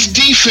England's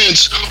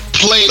defense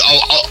played a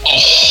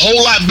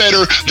whole lot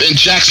better than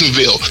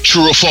Jacksonville.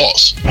 True or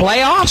false?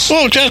 Playoffs?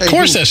 Well, of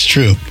course that's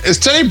true. Is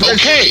Teddy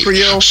okay for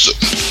you?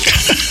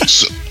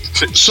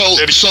 So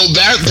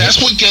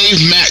that's what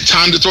gave Matt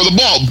time to throw the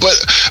ball. But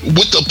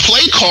with the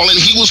play calling,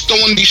 he was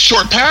throwing these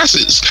short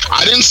passes.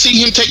 I didn't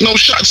see him take no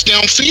shots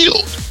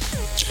downfield.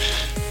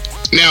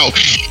 Now,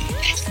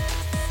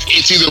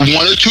 it's either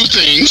one or two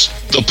things.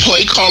 The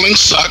play calling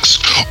sucks,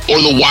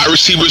 or the wide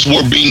receivers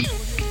were being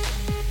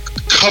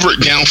covered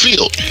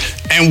downfield.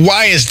 And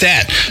why is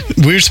that?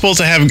 We're supposed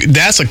to have,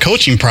 that's a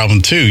coaching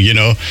problem too, you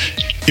know.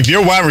 If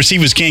your wide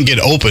receivers can't get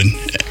open,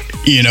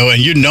 you know,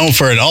 and you're known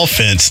for an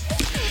offense,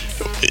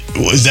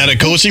 is that a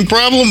coaching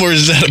problem or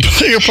is that a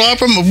player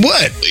problem or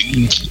what?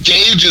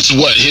 Gage is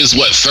his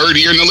third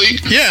year in the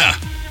league? Yeah.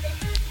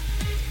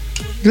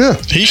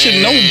 Yeah. He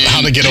should know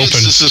how to get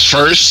open. This is his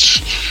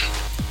first.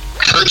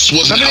 Hurts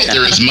wasn't out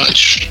there as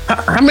much.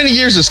 How many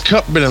years has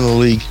Kupp been in the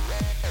league?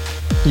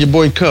 Your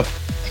boy Kupp.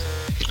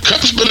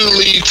 Kupp's been in the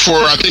league for,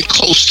 I think,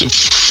 close to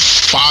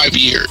 5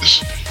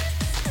 years.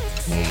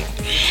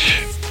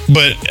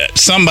 But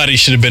somebody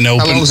should have been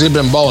open. How long has he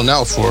been balling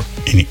out for?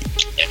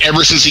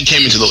 Ever since he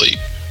came into the league.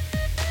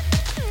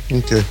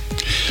 Okay.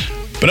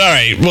 But all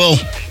right, well,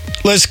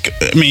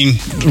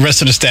 the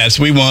rest of the stats.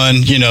 We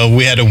won, you know,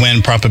 we had a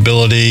win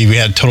probability. We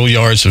had total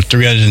yards of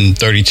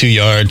 332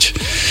 yards.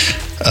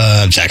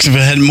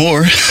 Jacksonville had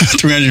more,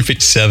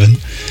 357.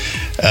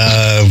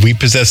 We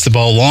possessed the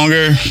ball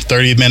longer,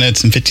 30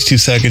 minutes and 52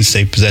 seconds.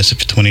 They possessed it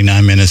for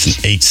 29 minutes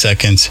and 8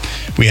 seconds.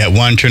 We had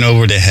one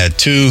turnover. They had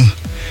two.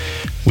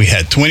 We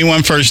had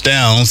 21 first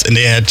downs, and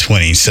they had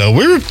 20. So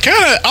we were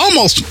kind of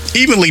almost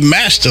evenly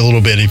matched a little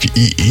bit.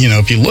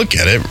 If you look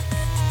at it,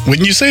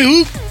 wouldn't you say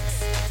who?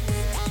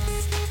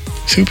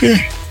 Soup here?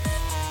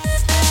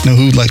 No,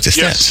 who likes the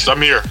stats? Yes,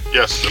 I'm here.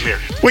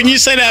 Wouldn't you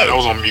say that? I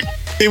was on mute.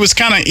 It was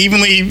kind of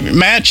evenly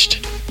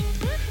matched.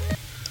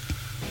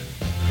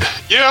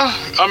 Yeah,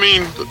 I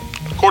mean,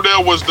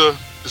 Cordell was the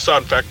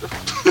deciding factor.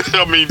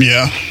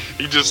 Yeah.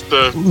 He just.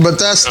 But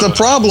that's the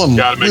problem.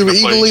 We were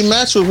evenly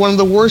matched with one of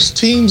the worst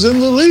teams in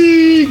the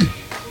league.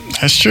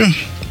 That's true.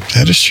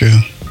 That is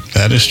true.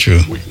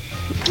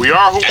 We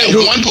are. At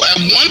one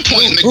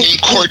point in the game,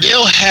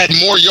 Cordell had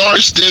more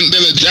yards than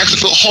the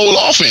Jacksonville whole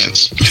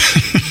offense.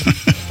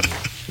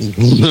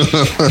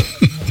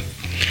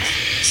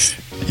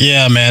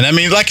 Yeah, man. I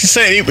mean, like you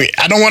said,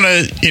 I don't want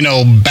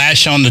to,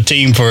 bash on the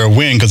team for a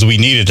win because we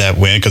needed that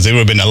win because it would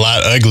have been a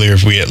lot uglier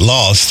if we had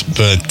lost.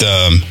 But,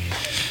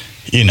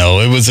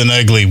 it was an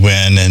ugly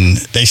win, and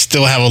they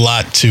still have a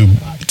lot to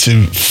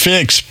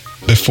fix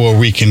before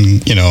we can,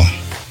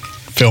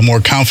 feel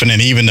more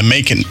confident even to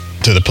make it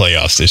to the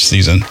playoffs this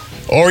season.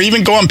 Or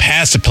even going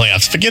past the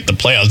playoffs. Forget the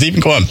playoffs. Even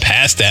going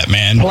past that,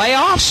 man.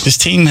 Playoffs? This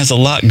team has a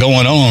lot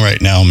going on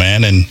right now,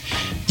 man, and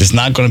it's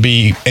not going to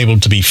be able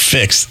to be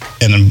fixed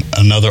in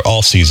another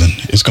off season.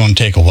 It's going to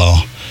take a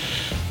while.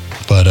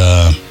 But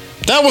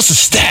that was the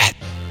stat.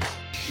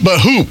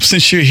 But Hoop,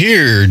 since you're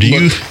here,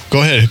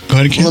 go ahead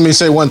again. Let me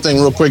say one thing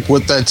real quick.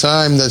 With that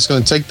time that's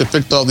going to take to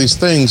fix all these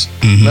things,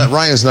 Matt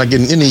Ryan's not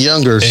getting any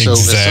younger. Exactly.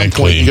 So at some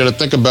point you got to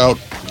think about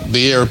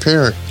the heir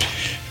apparent.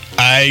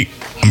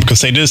 I'm going to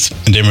say this,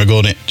 and then we'll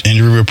go to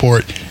injury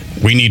report.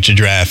 We need to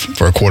draft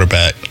for a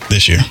quarterback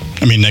this year.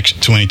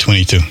 Next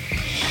 2022.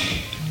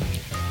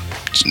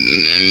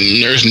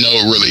 There's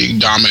no really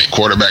dominant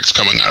quarterbacks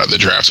coming out of the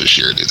draft this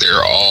year.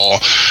 They're all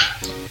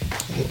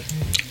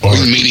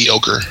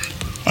mediocre.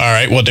 All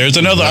right. Well, there's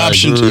another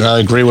option. I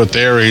agree with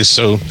Aries.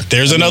 So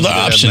there's another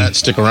option. That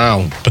stick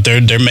around. But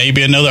there may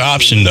be another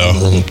option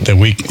though that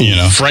we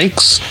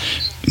Franks.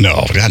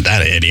 No, not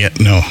that idiot.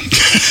 No,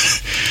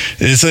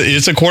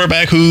 it's a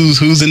quarterback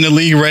who's in the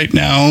league right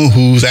now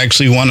who's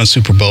actually won a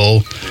Super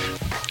Bowl.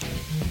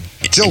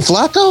 Joe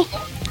Flacco.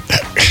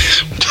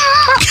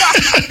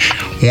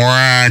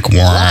 Wank.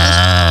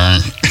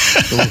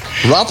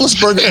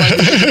 Roethlisberger might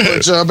be a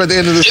good job at the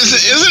end of the season.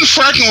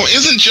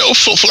 Isn't Joe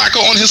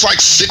Flacco on his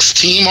sixth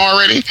team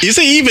already? Is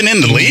he even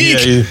in the league?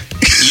 Yeah,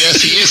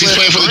 yes, he is. He's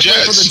playing for the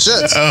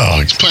Jets. Oh,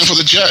 he's playing for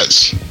the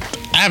Jets.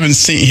 I haven't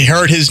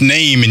heard his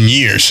name in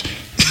years.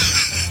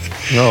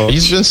 No,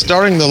 he's been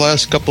starting the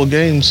last couple of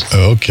games.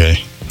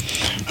 Okay.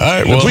 All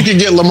right. Well, if we could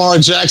get Lamar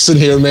Jackson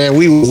here, man,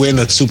 we would win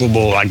a Super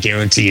Bowl. I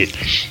guarantee it.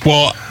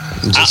 Well,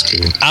 Just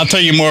kidding. I'll tell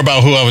you more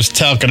about who I was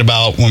talking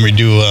about when we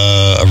do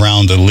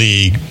around the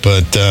league.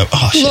 But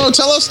shit. No,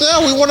 tell us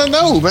now. We want to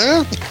know,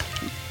 man.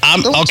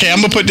 I'm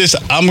gonna put this.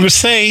 I'm gonna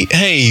say,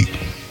 hey,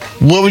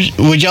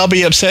 would y'all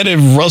be upset if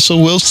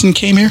Russell Wilson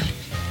came here?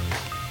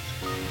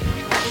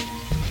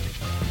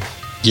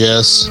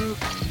 Yes.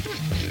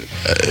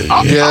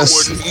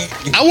 Yes.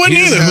 I wouldn't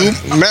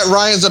either. Matt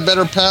Ryan's a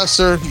better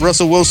passer.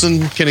 Russell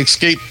Wilson can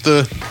escape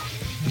the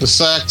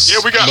sacks.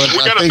 Yeah, we got a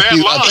bad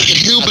line.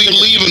 He'll be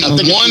leaving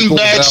one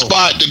bad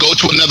spot to go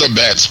to another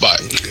bad spot.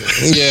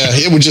 Yeah,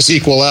 it would just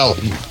equal out.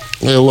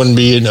 It wouldn't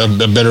be a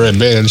better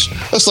advantage.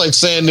 That's like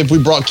saying if we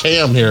brought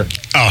Cam here.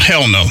 Oh,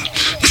 hell no.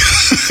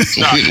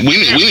 we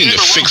need to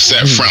fix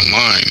that front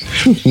line.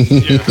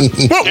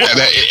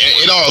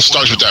 It all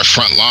starts with that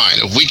front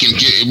line. If we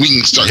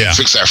can start to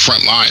fix that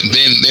front line,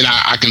 then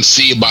I can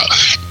see about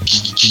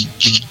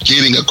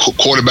getting a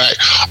quarterback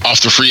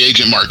off the free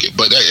agent market.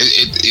 But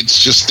it's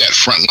just that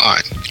front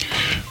line.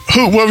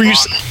 What were you?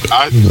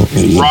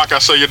 Rock, I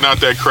say you're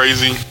not that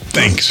crazy.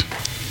 Thanks.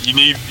 You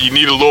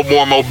need a little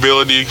more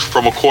mobility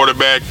from a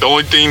quarterback. The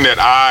only thing that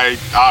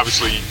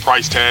obviously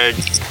price tag.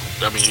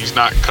 I mean, he's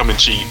not coming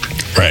cheap.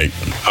 Right.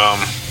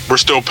 We're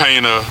still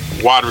paying a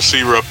wide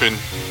receiver up in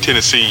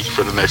Tennessee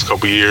for the next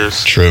couple of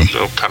years. True.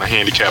 So kind of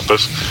handicap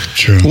us.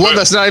 True. Well,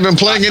 that's not even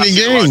playing any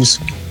games.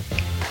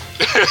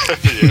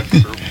 Yeah,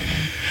 true.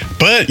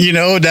 But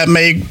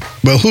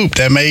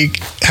that may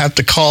have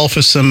to call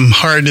for some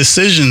hard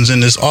decisions in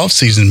this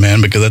offseason,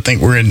 man, because I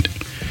think we're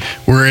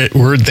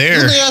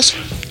there.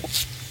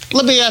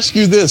 Let me ask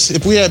you this: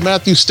 if we had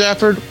Matthew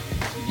Stafford,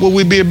 would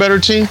we be a better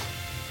team?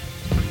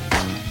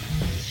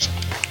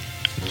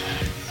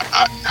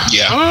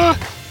 Yeah.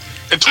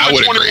 In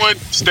 2021,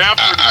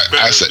 Stafford is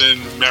better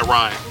than Matt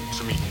Ryan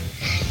to me.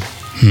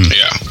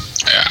 Yeah,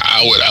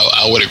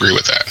 I would agree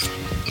with that.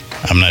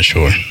 I'm not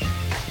sure.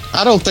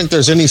 I don't think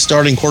there's any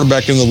starting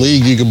quarterback in the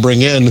league you could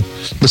bring in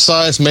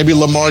besides maybe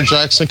Lamar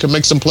Jackson could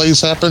make some plays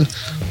happen.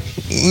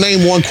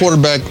 Name one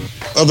quarterback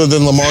other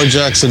than Lamar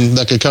Jackson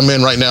that could come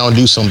in right now and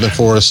do something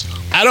for us.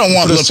 I don't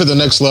want us to the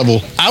next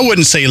level. I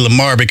wouldn't say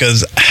Lamar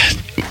because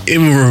it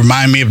would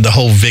remind me of the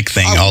whole Vic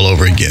thing all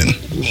over again.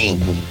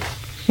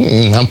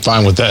 I'm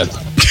fine with that.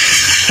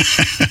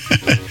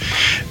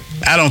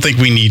 I don't think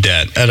we need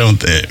that. I don't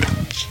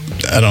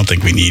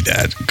think we need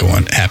that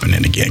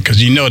happening again because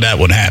that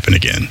would happen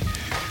again.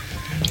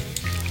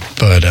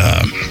 But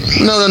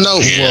no.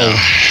 Yeah.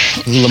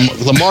 Well,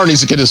 Lamar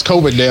needs to get his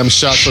COVID damn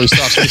shot so he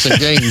stops missing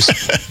games.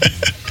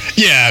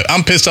 Yeah,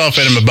 I'm pissed off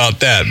at him about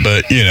that,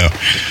 but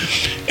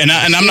and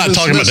I'm not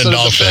talking about the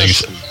dog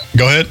things.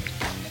 Go ahead.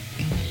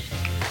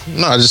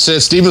 No, I just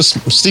said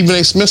Stephen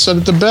A. Smith said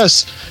it the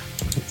best.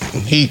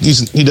 He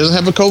doesn't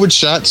have a COVID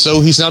shot,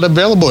 so he's not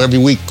available every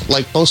week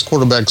like most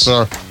quarterbacks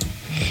are,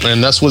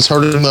 and that's what's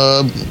hurting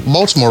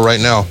Baltimore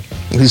right now.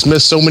 He's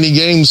missed so many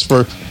games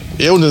for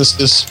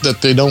illness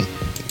that they don't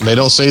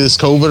say it's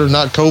COVID or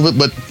not COVID,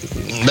 but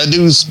that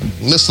dude's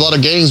missed a lot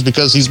of games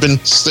because he's been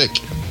sick.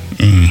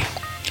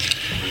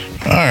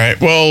 All right.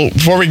 Well,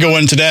 before we go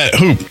into that,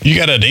 Hoop, you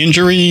got an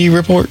injury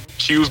report?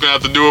 Q's gonna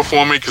have to do it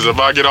for me because if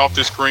I get off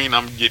this screen,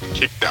 I'm getting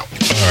kicked out.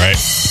 All right,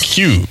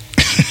 Q.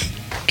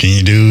 Can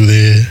you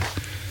do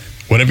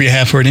whatever you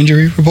have for an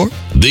injury report?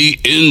 The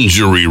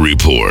injury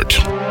report.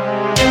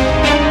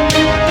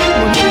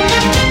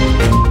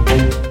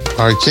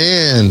 I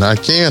can. I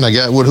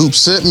got what Hoop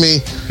sent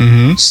me.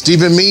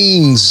 Steven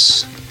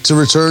Means to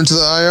return to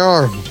the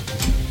IR.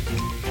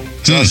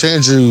 Josh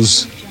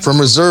Andrews from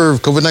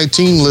reserve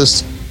COVID-19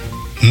 list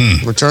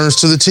returns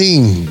to the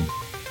team.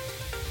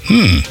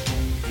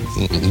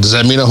 Does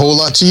that mean a whole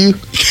lot to you,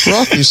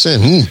 Rock? You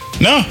saying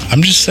No,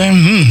 I'm just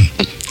saying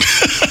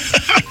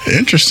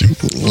Interesting.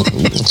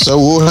 So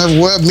we'll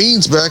have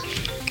Means back.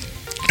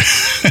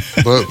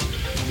 But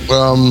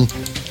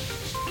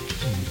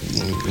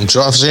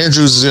Josh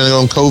Andrews is going to go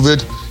on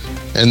COVID,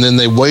 and then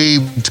they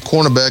waived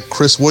cornerback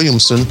Chris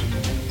Williamson.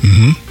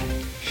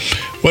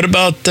 What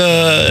about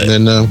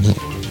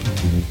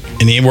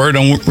any word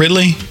on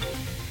Ridley?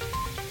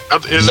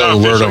 No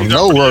word on Ridley.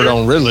 No word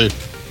on Ridley.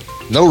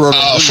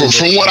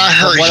 From what I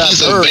heard,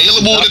 he's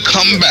available to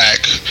come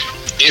back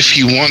if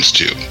he wants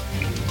to.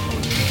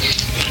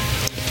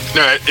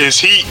 Now, is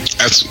he?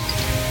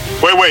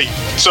 Wait.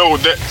 So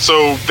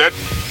that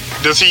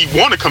does he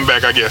want to come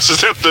back? I guess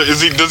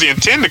does he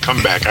intend to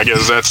come back? I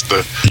guess that's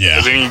the. Yeah.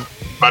 Has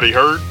anybody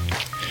heard?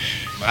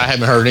 I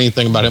haven't heard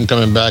anything about him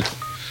coming back.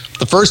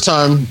 The first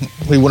time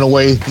he went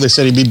away, they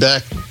said he'd be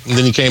back, and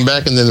then he came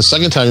back, and then the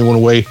second time he went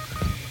away,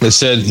 they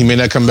said he may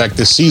not come back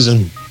this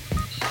season.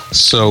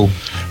 So.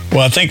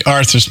 Well, I think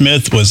Arthur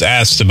Smith was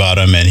asked about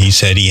him, and he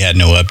said he had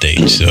no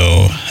update. So,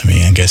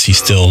 I guess he's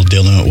still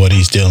dealing with what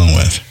he's dealing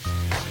with.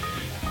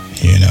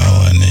 He can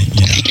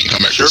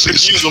come back this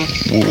season.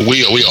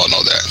 We all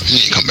know that he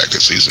can come back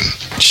this season.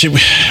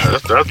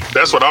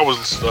 That's what I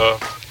was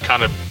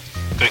kind of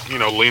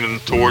leaning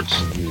towards.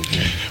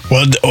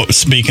 Well,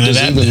 speaking of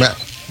that,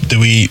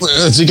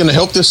 is he going to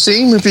help this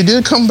team if he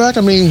did come back?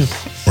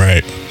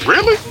 Right?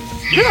 Really?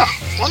 Yeah.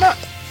 Why not?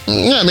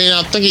 Yeah, I mean,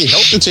 I think he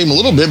helped the team a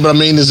little bit, but I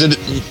mean, is it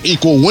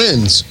equal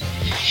wins?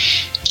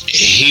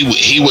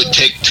 He would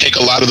take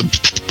a lot of the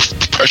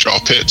pressure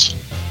off Pitts.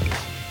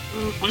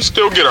 We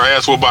still get our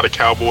ass whooped by the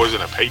Cowboys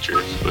and the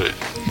Patriots, but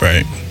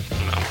right.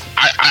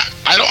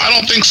 I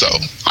don't think so.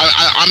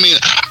 I mean,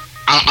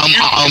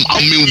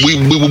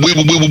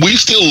 we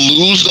still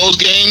lose those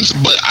games,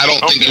 but I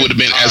don't think it would have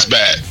been as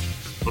bad.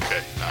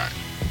 Okay, all right.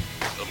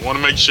 I want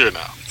to make sure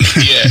now.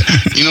 Yeah,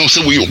 you know,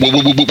 so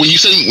when you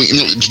say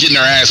getting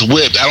our ass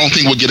whipped, I don't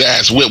think we'll get our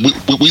ass whipped.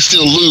 We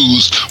still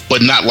lose,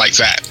 but not like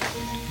that.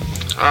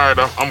 All right,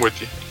 I'm with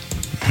you.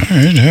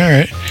 All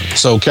right.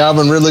 So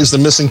Calvin Ridley's the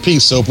missing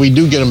piece. So if we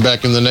do get him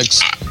back in the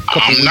next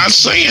couple I'm not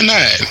saying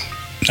that.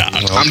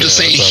 I'm just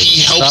saying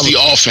he helps the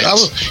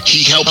offense.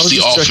 He helps the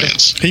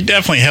offense. He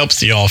definitely helps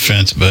the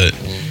offense, but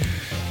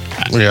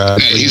yeah,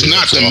 he's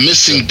not the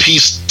missing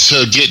piece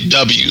to get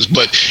W's,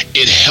 but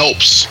it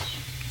helps.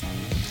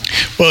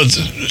 Well,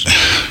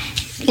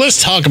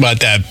 let's talk about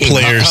that.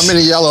 Players. How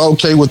many of y'all are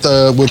okay with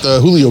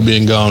Julio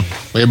being gone?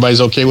 Everybody's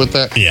okay with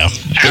that? Yeah.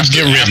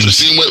 After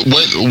seeing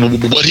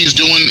what he's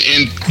doing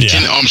in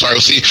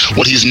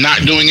what he's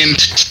not doing in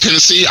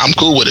Tennessee, I'm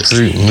cool with it.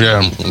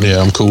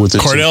 Yeah, I'm cool with it.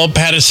 Cordell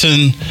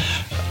Patterson,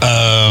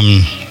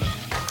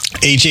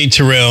 AJ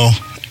Terrell,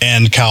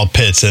 and Kyle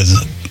Pitts has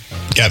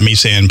got me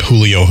saying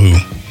Julio who.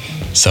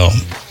 So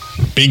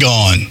be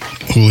gone,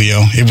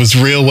 Julio. It was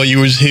real while you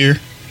was here.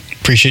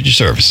 Appreciate your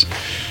service.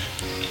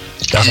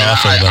 That's how I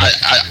feel about it.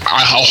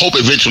 I hope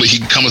eventually he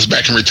comes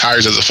back and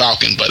retires as a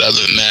Falcon, but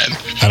other than that,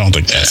 I don't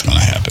think that's going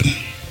to happen.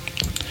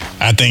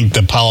 I think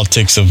the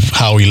politics of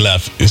how he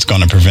left is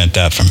going to prevent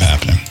that from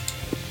happening.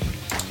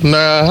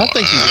 Nah, I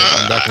think he's going to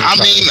come back and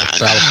retire as a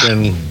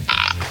Falcon.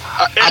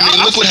 I mean,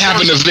 look what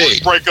happened to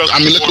Vic. I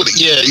mean,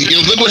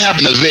 look what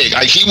happened to Vic.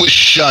 Like, he was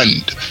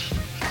shunned.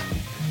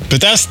 But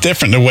that's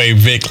different the way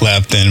Vic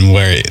left than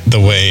the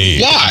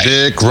way Why?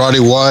 Vic, Roddy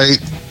White.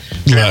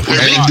 Vic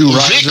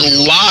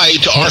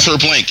lied to Arthur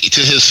Blank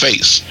to his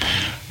face.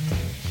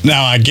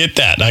 Now I get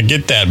that,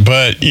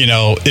 but you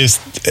know,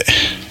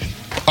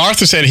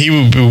 Arthur said he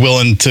would be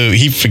willing to.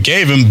 He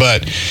forgave him,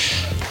 but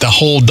the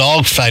whole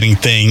dogfighting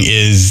thing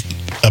is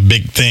a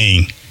big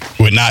thing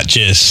with not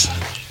just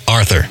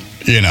Arthur.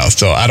 You know,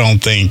 so I don't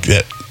think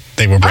that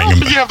they will bring him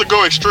back. You have to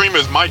go extreme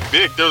as Mike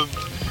Vick.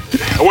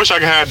 I wish I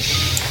could have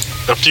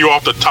a few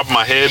off the top of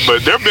my head,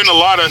 but there have been a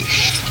lot of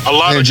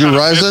Andrew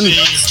Rison,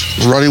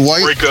 Roddy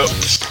White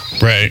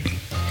breakups. Right.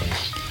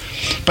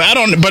 But I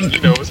don't. But you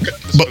know, it's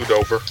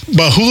over.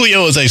 But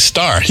Julio is a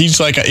star. He's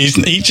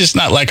he's just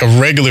not like a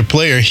regular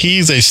player.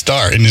 He's a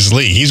star in his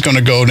league. He's going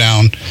to go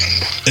down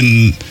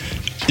in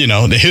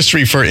the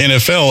history for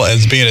NFL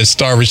as being a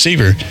star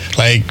receiver,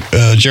 like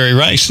Jerry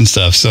Rice and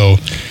stuff. So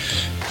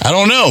I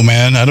don't know,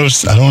 man. I don't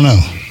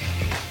know.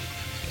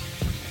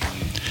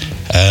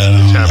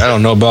 I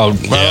don't know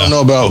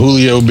about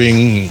Julio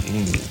being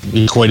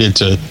equated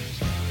to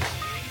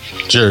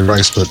Jerry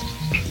Rice, but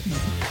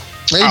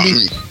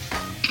maybe.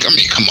 I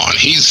mean, come on.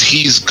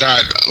 He's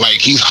got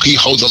he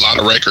holds a lot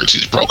of records.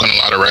 He's broken a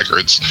lot of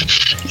records.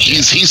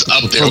 He's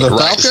up there for the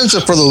with Falcons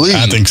Rice. Or for the league.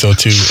 I think so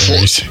too.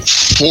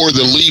 For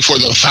the league, for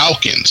the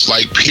Falcons,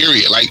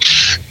 period.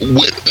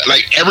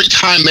 Every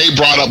time they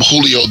brought up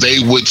Julio, they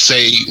would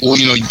say, well,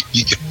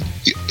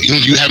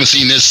 you haven't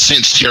seen this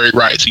since Jerry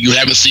Rice. You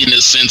haven't seen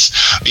this since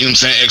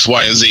X,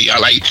 Y, and Z.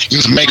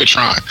 He's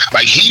Megatron.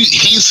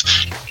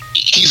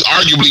 He's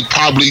arguably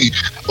probably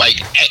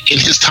in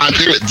his time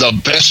period the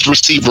best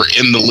receiver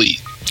in the league.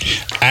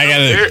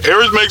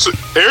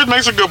 Eric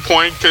makes a good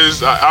point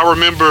because I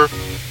remember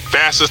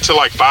fastest to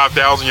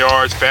 5,000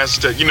 yards,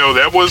 fastest to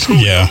that was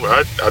Julio.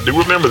 Yeah. I do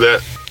remember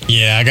that.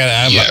 Yeah,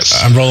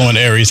 I'm rolling with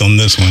Aries on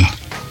this one.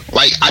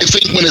 I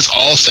think when it's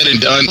all said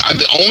and done,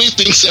 the only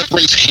thing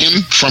separates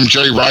him from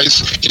Jerry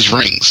Rice is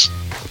rings.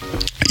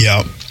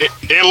 Yeah.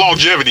 And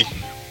longevity.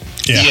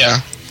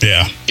 Yeah.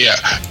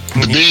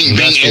 Being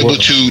able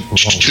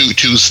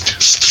to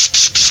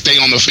stay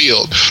on the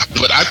field.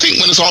 But I think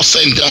when it's all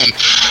said and done,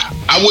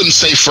 I wouldn't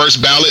say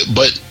first ballot,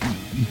 but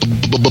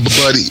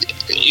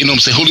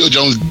Julio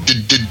Jones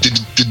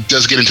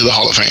does get into the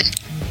Hall of Fame.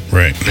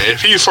 Right.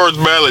 If he's first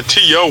ballot,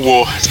 T.O.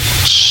 will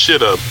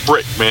shit a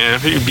brick, man.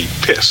 He'd be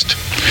pissed.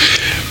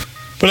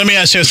 But let me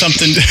ask you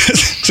something.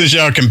 Since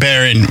y'all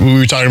comparing, we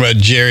were talking about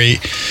Jerry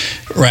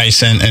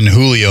Rice and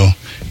Julio.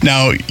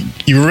 Now,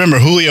 you remember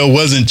Julio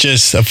wasn't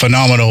just a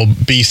phenomenal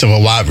beast of a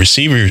wide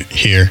receiver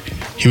here.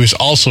 He was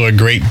also a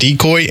great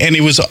decoy, and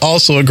he was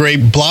also a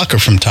great blocker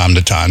from time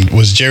to time.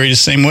 Was Jerry the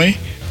same way?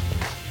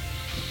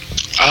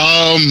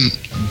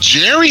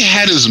 Jerry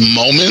had his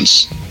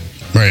moments.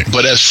 Right.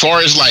 But as far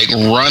as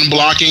run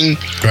blocking,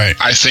 right,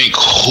 I think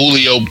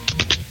Julio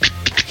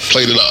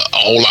played it a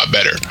whole lot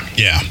better.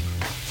 Yeah.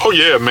 Oh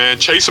yeah, man,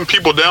 chasing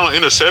people down on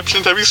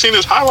interceptions. Have you seen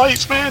his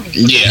highlights, man?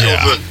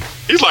 Yeah.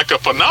 He's like a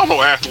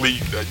phenomenal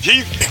athlete.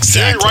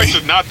 Jerry Rice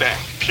is not that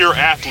pure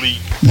athlete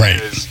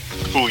as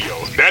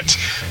Julio. That's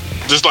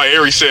just like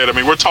Ari said. I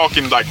mean, we're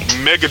talking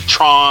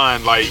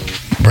Megatron,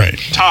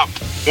 top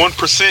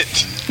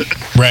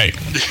 1%. Right.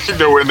 In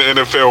the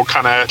NFL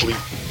kind of athlete.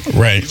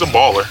 Right. He's a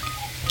baller.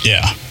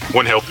 Yeah.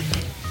 When healthy.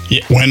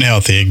 Yeah, when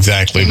healthy,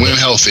 exactly. When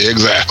healthy,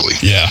 exactly.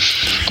 Yeah.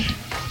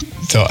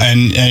 So,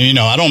 and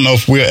I don't know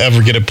if we'll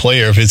ever get a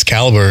player of his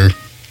caliber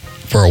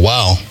for a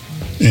while,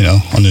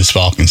 on this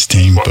Falcons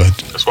team. But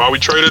that's why we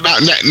traded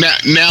him.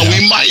 Now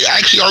we might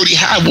actually already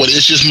have one.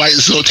 It's just might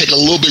still take a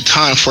little bit of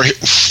time for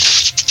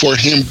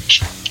him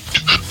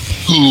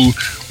to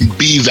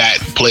be that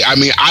play. I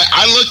mean,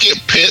 I look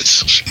at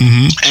Pitts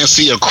and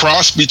see a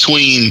cross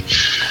between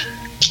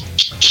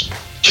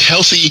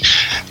Kelsey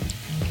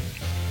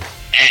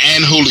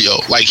and Julio.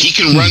 Like, he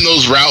can run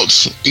those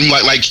routes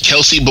like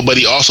Kelsey, but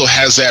he also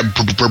has that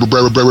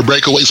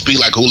breakaway speed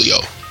like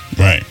Julio.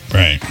 Right.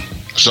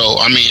 So,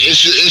 I mean, it's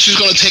just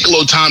going to take a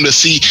little time to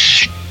see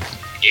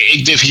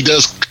if he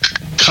does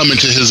come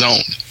into his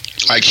own.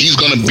 Like, he's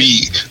going to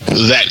be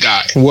that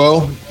guy.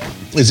 Well,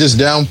 is this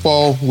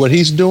downfall what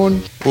he's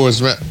doing, or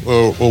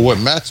what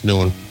Matt's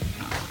doing?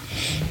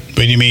 What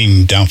do you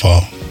mean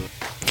downfall?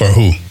 For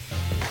who?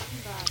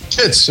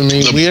 Pitts. I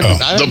mean,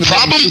 the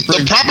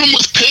problem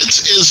with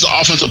Pitts is the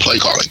offensive play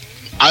calling.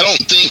 I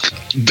don't think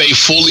they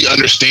fully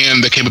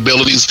understand the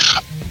capabilities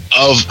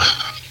of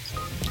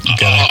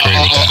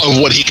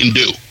what he can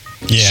do.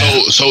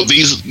 Yeah. So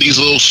these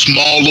little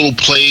small little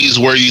plays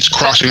where he's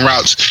crossing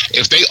routes,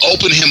 if they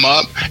open him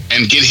up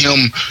and get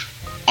him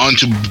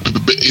onto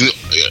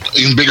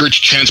bigger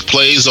chance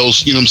plays,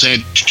 those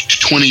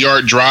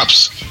 20-yard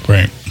drops,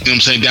 right?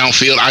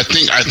 Downfield. I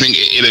think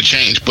it'll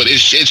change, but it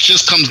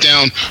just comes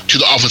down to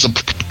the offensive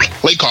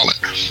play calling.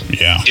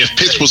 Yeah. If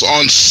Pitts was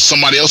on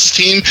somebody else's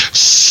team,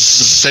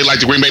 say like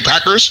the Green Bay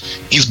Packers,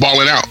 he's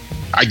balling out.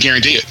 I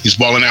guarantee it. He's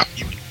balling out.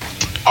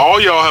 All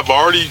y'all have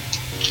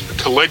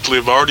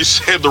collectively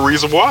said the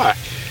reason why.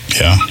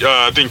 Yeah.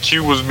 I think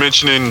Q was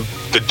mentioning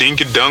the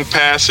dink and dunk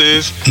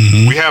passes.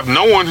 Mm-hmm. We have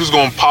no one who's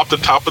going to pop the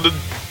top of the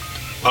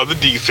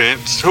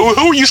defense. Who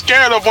are you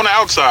scared of on the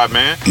outside,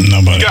 man?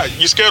 Nobody.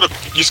 You scared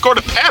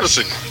of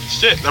Patterson.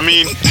 Shit. I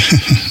mean,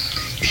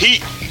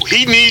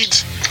 he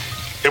needs.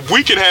 If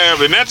we could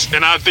have, and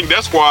I think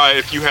that's why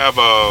if you have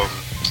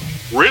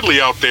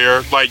Ridley out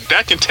there, like,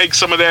 that can take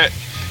some of that,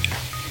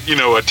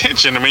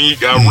 attention. I mean, you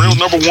got a real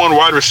number one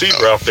wide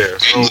receiver out there.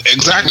 So.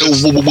 Exactly.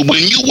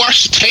 When you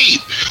watch the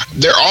tape,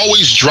 they're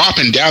always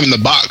dropping down in the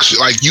box.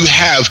 Like, you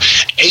have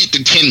 8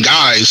 to 10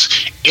 guys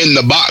in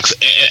the box,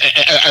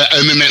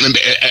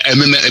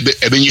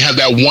 and then you have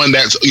that one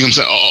that's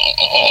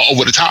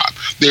over the top.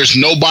 There's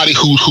nobody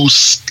who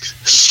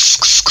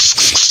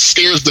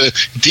scares the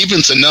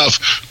defense enough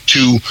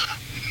to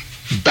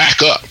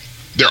back up.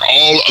 They're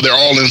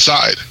all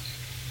inside.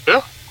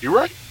 Yeah, you're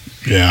right.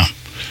 Yeah.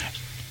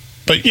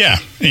 But yeah,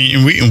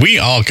 we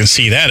all can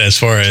see that as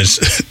far as,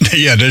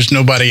 there's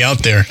nobody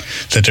out there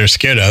that they're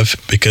scared of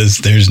because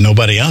there's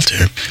nobody out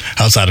there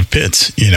outside of Pitts,